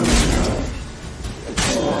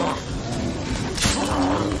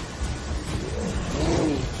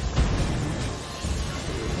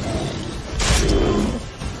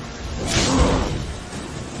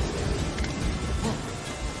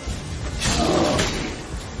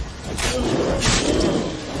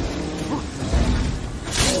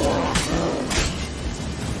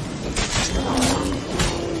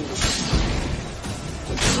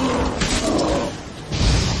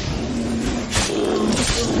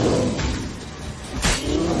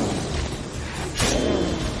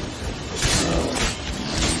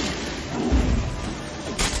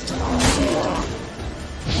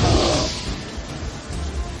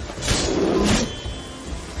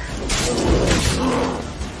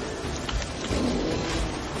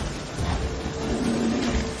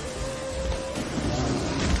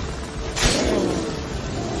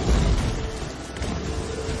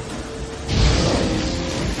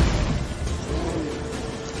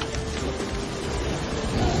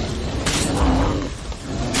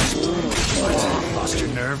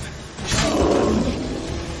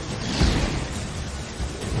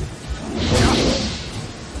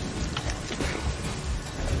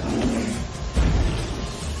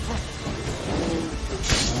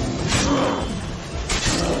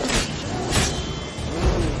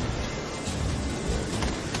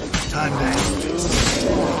 Time to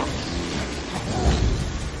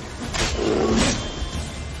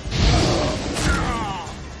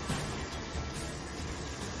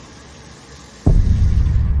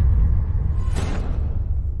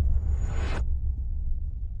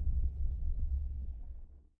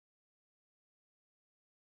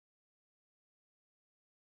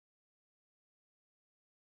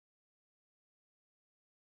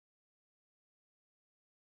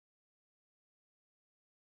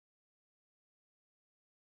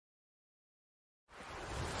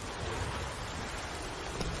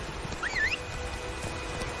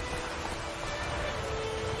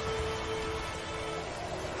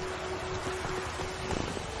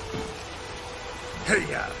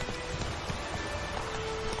Hey-ya!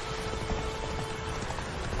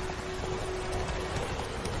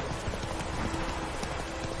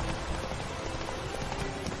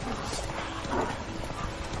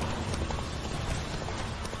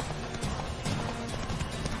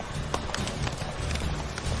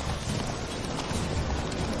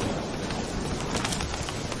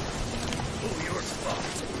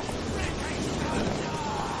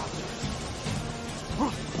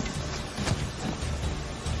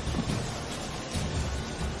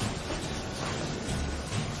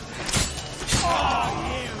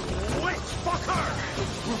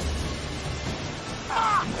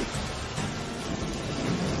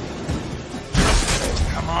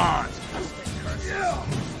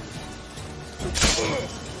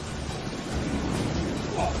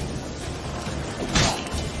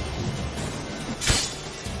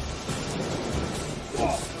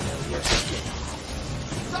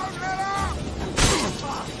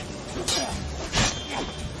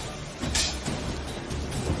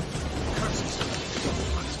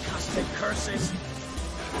 Curses!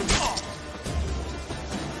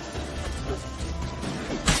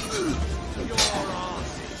 Your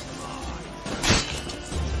ass is mine!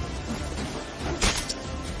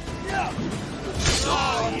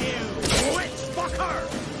 Oh, you witch fucker!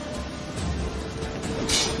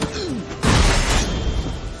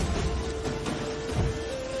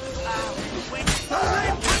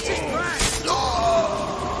 Catch his breath!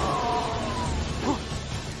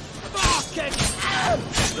 Barking!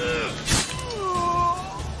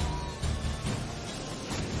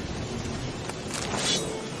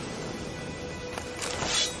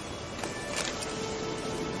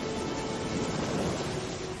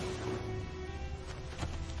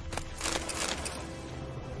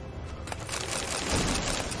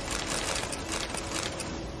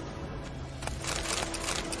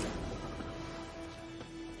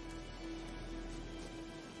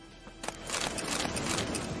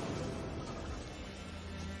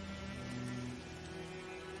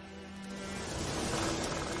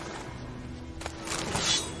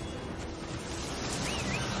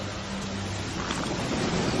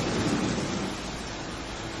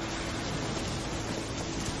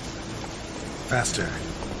 Faster.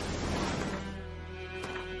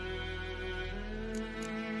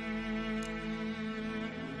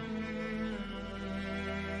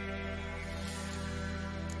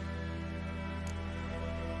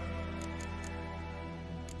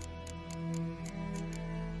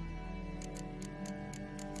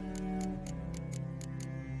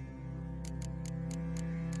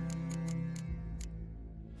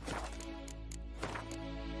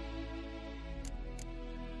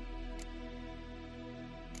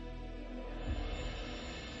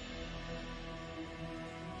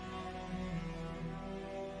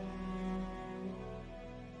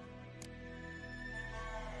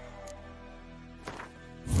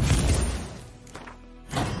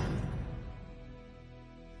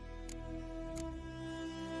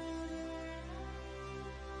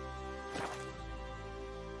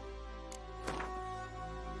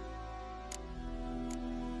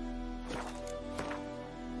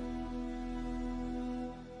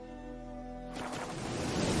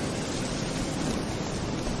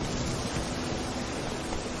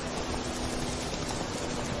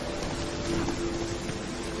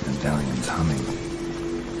 Medallion's humming.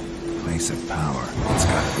 Place of power. It's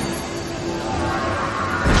gotta be.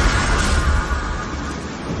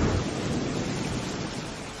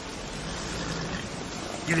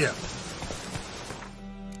 Giddy up.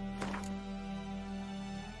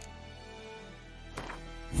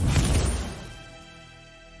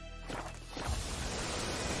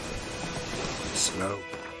 Slow.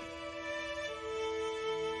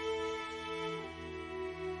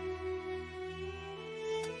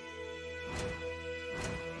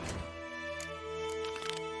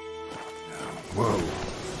 Whoa.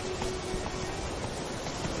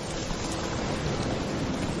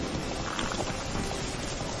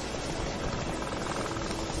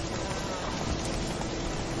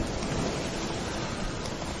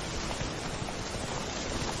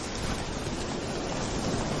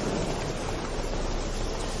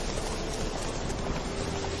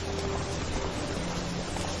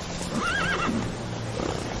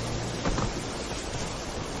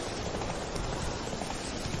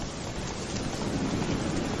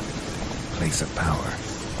 Place of power.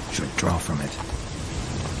 Should draw from it.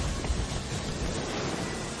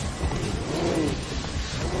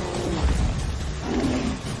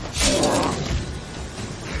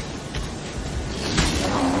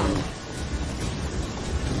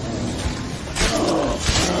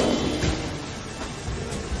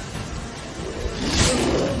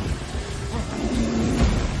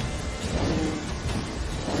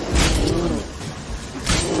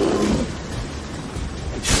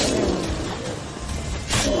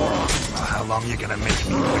 How long you gonna make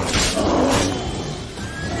me wait?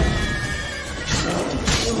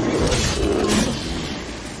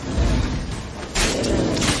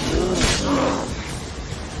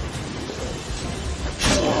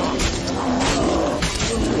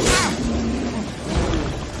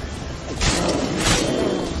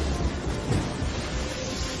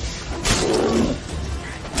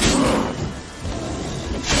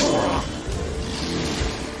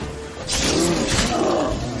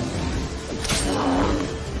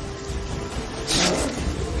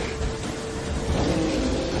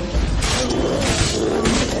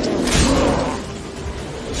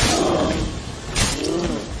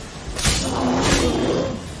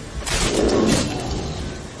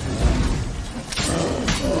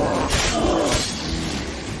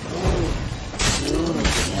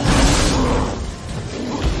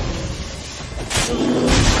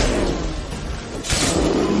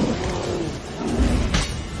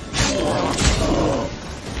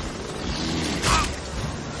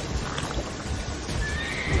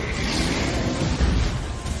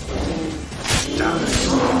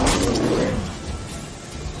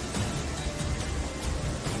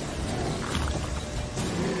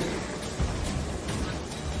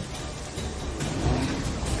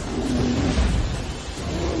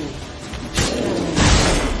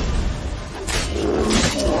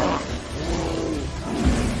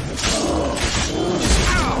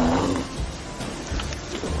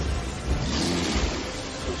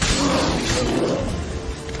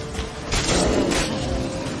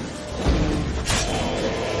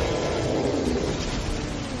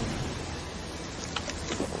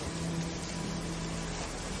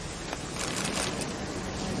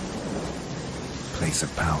 Place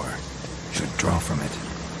of power. Should draw from it.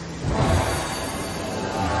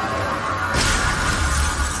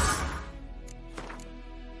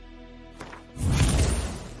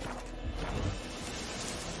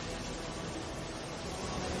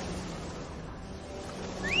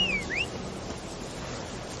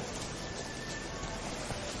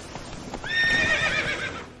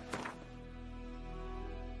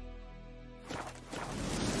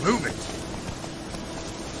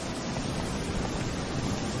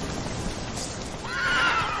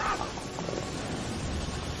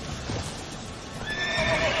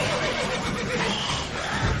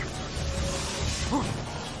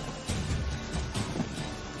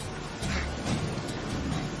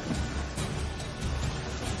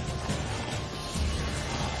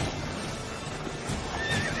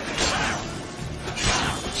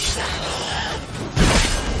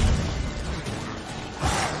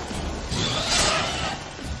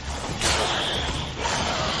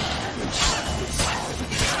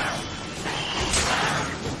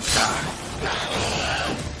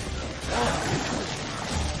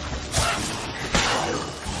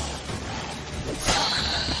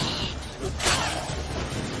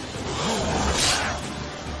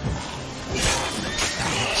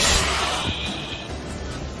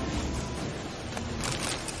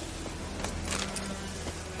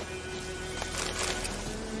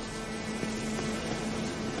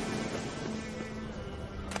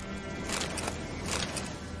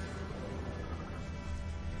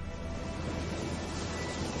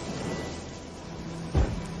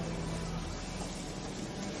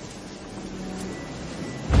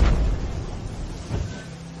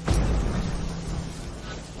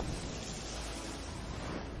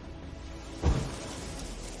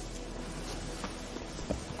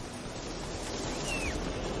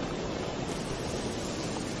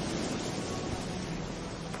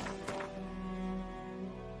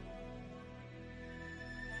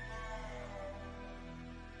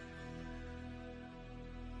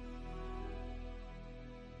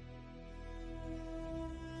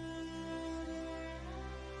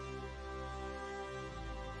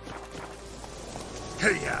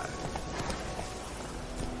 Hey-ya!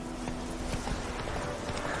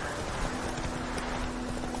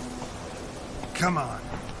 Come on.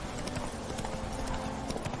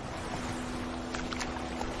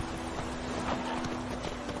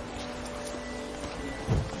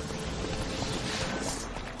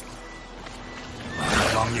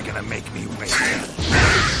 How long you gonna make me wait?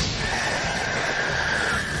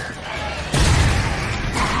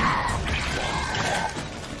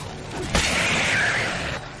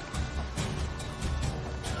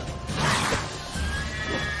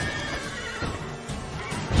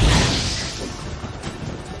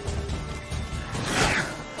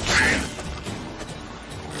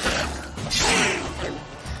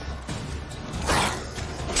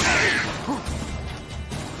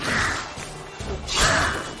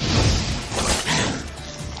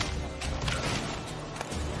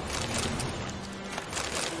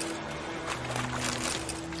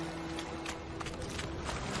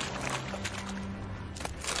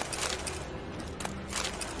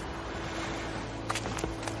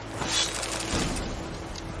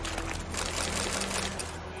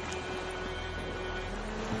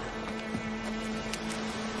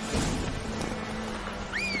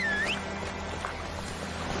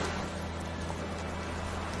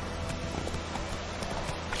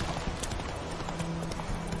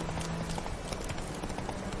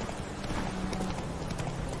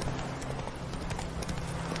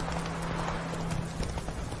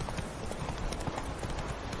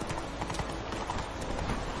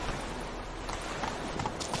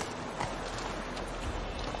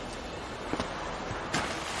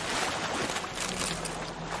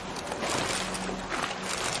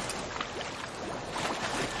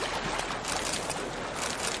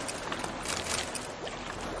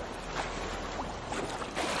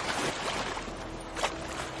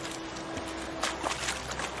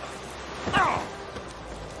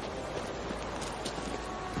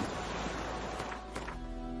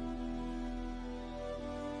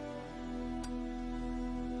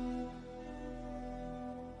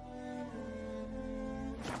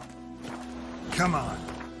 Come on.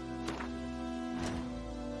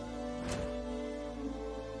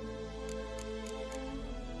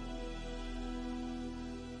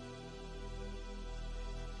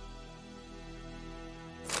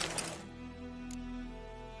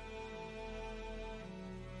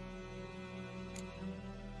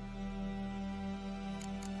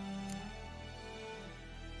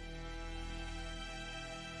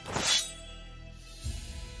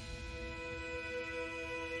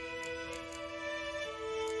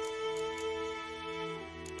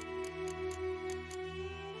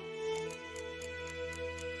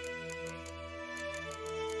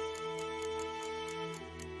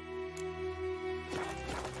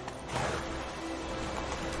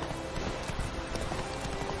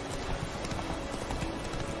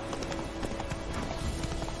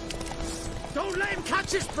 Don't let him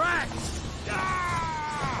catch his breath!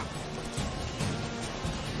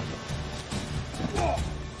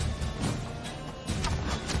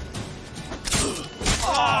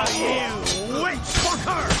 Oh, you witch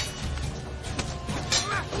fucker!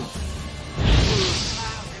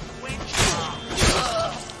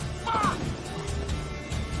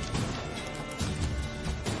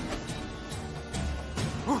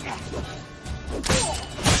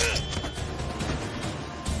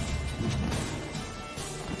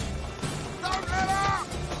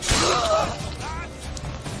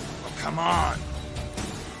 Come on.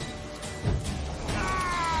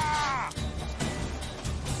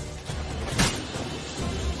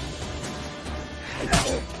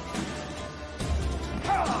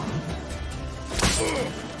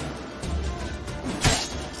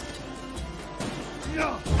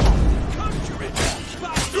 Conjure it!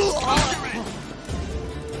 Conjure it!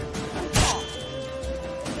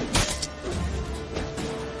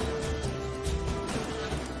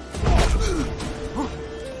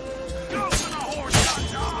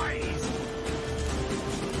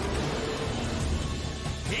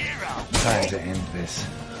 Time to end this.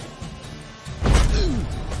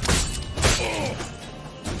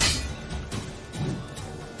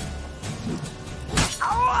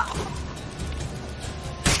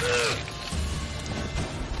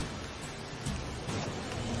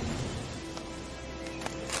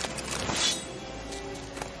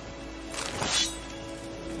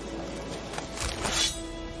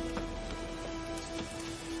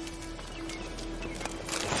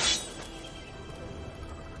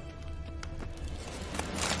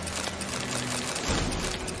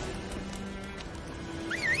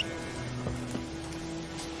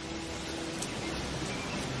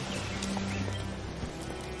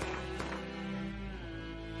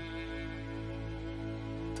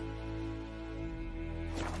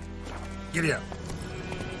 Giddy up.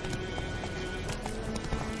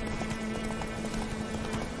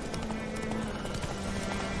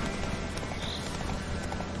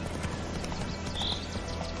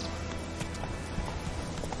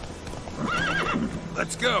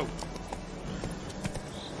 Let's go!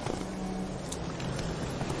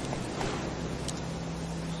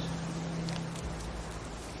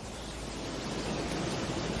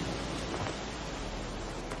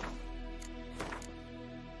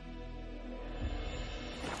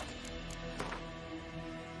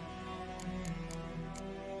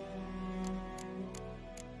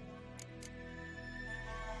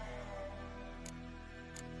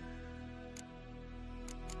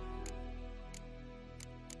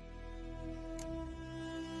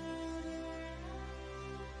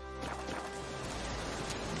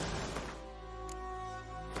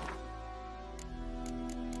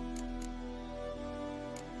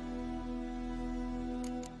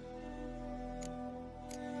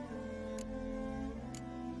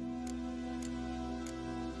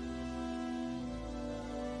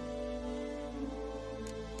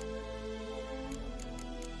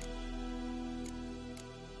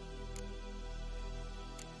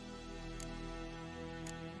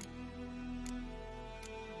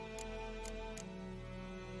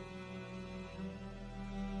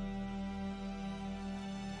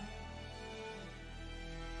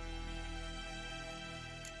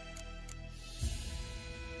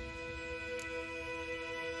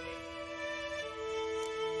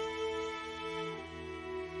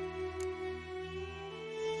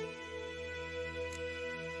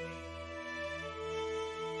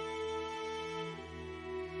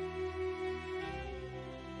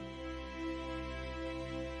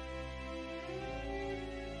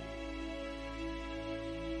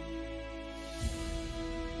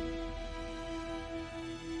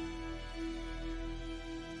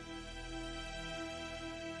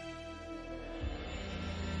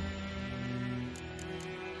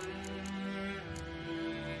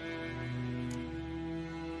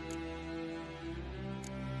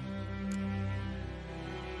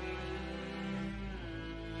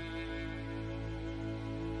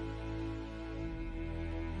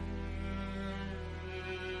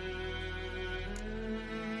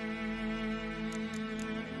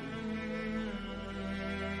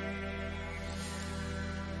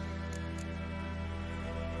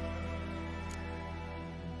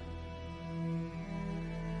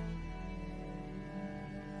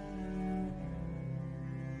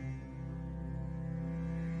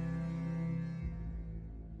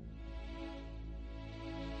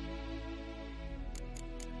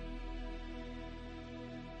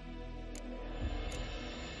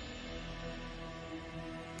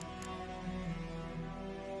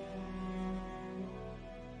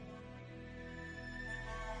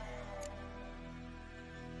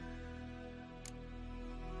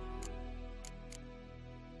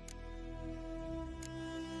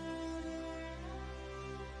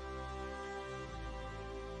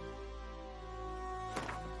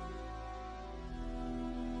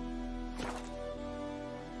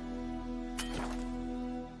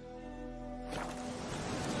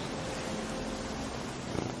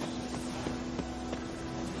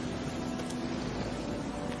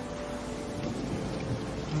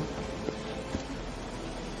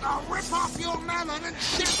 I'll rip off your melon and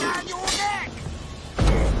shit down your neck!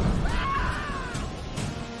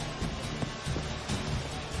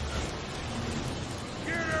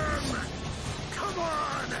 Get him! Come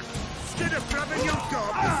on! Instead of grabbing your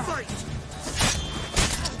gob, fight!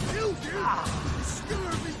 You do!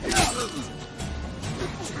 Scurvy devils!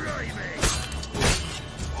 Try me!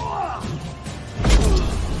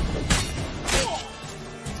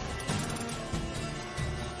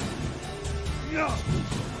 No!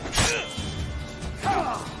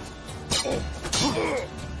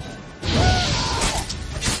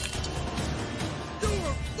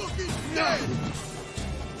 You're fucking dead!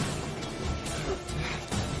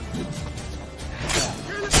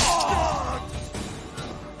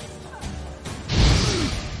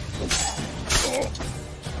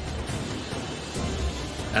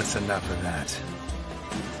 That's enough of that.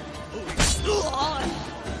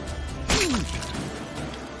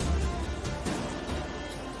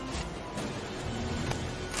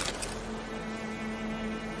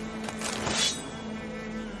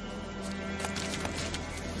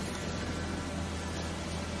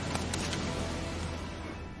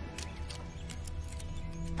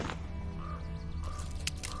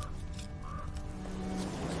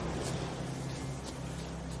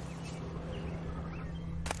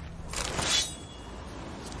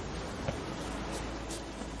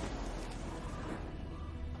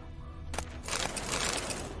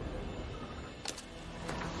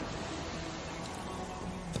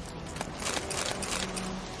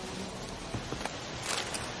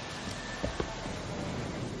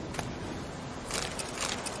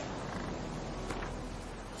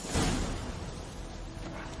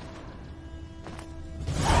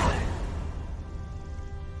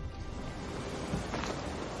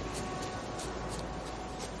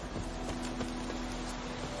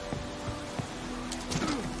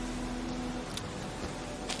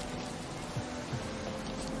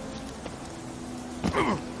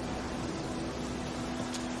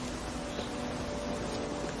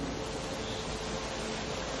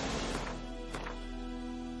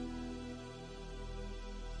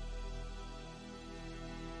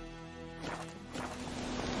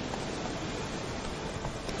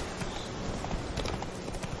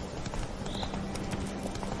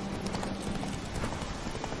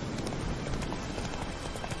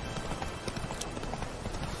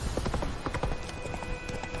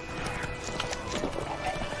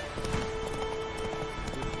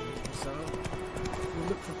 We'll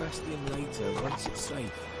look for Bastion later, once it's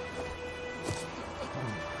safe.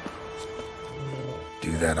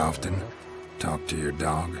 Do that often? Talk to your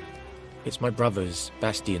dog? It's my brother's,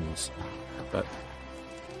 Bastion's. But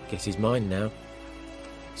guess he's mine now.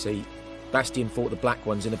 See, Bastion fought the Black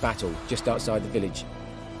Ones in a battle just outside the village.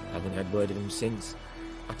 Haven't had word of him since.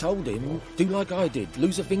 I told him, do like I did,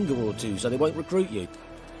 lose a finger or two so they won't recruit you.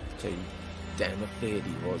 Too damn afeard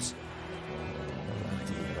he was.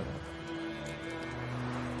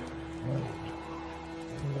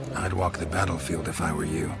 I'd walk the battlefield if I were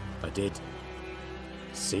you. I did.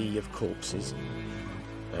 Sea of corpses.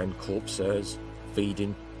 And corpsers,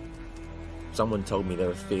 feeding. Someone told me they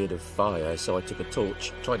were feared of fire, so I took a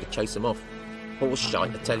torch, tried to chase them off. Horse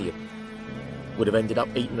shite, I tell you. Would have ended up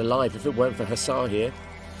eaten alive if it weren't for Hussar here.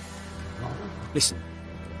 Listen,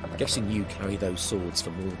 guessing you carry those swords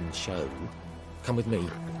for more than show. Come with me,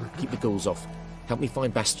 keep the ghouls off. Help me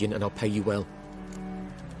find Bastion and I'll pay you well.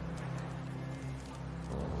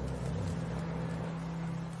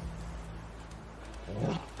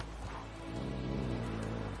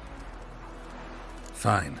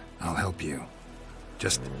 Fine, I'll help you.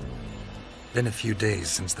 Just been a few days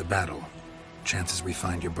since the battle. Chances we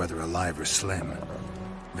find your brother alive are slim.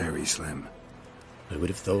 Very slim. I would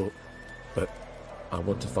have thought, but I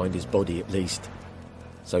want to find his body at least.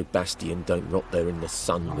 So Bastion don't rot there in the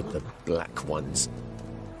sun with the Black Ones.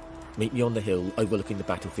 Meet me on the hill overlooking the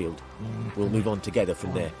battlefield. We'll move on together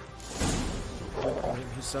from there.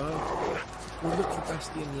 Hussar, we'll look for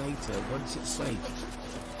Bastion later, once it's safe.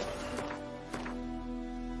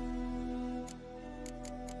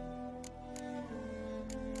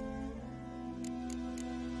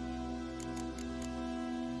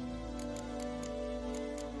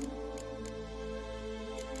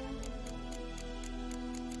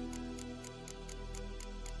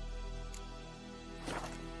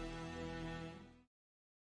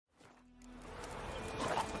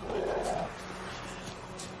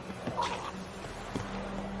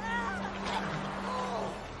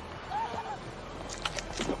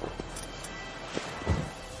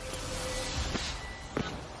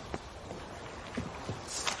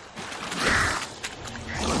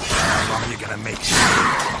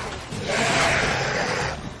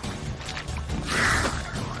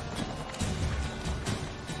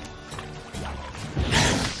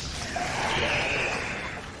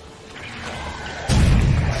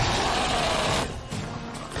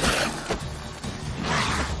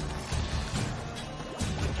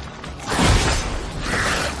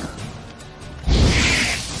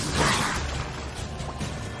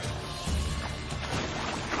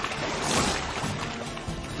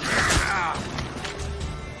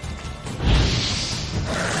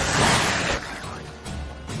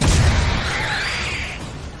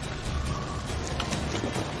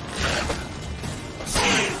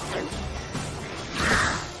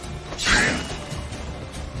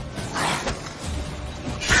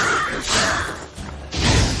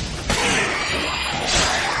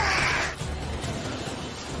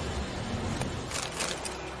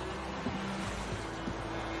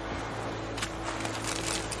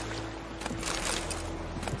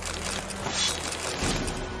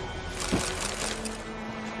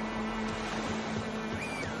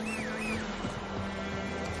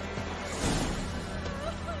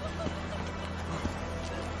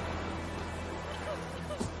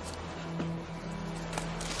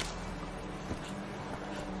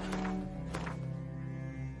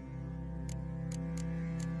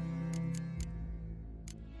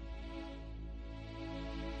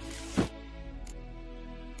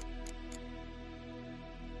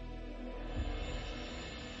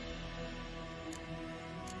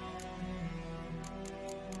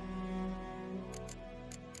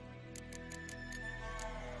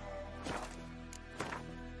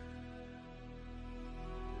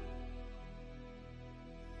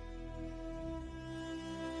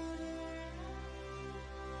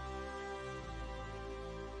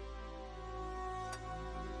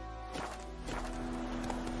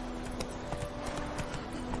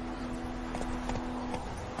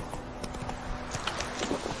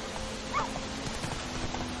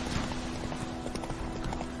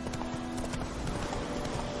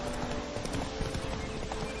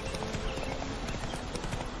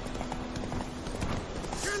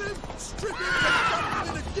 Trip in and dump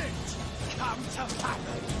in a ditch! Come to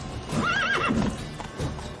Papa!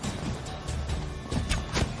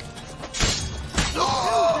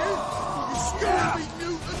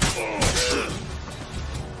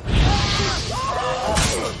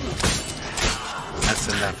 That's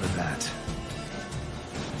enough of that.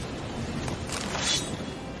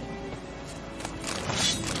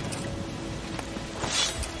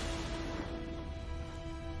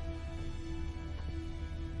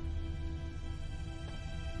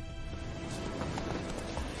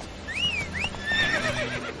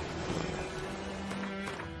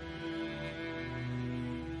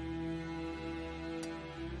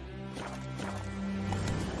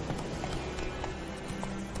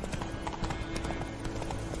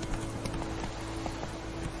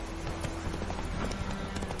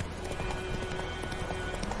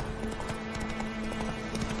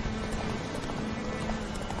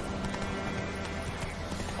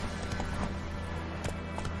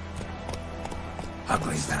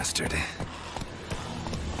 Ugly bastard.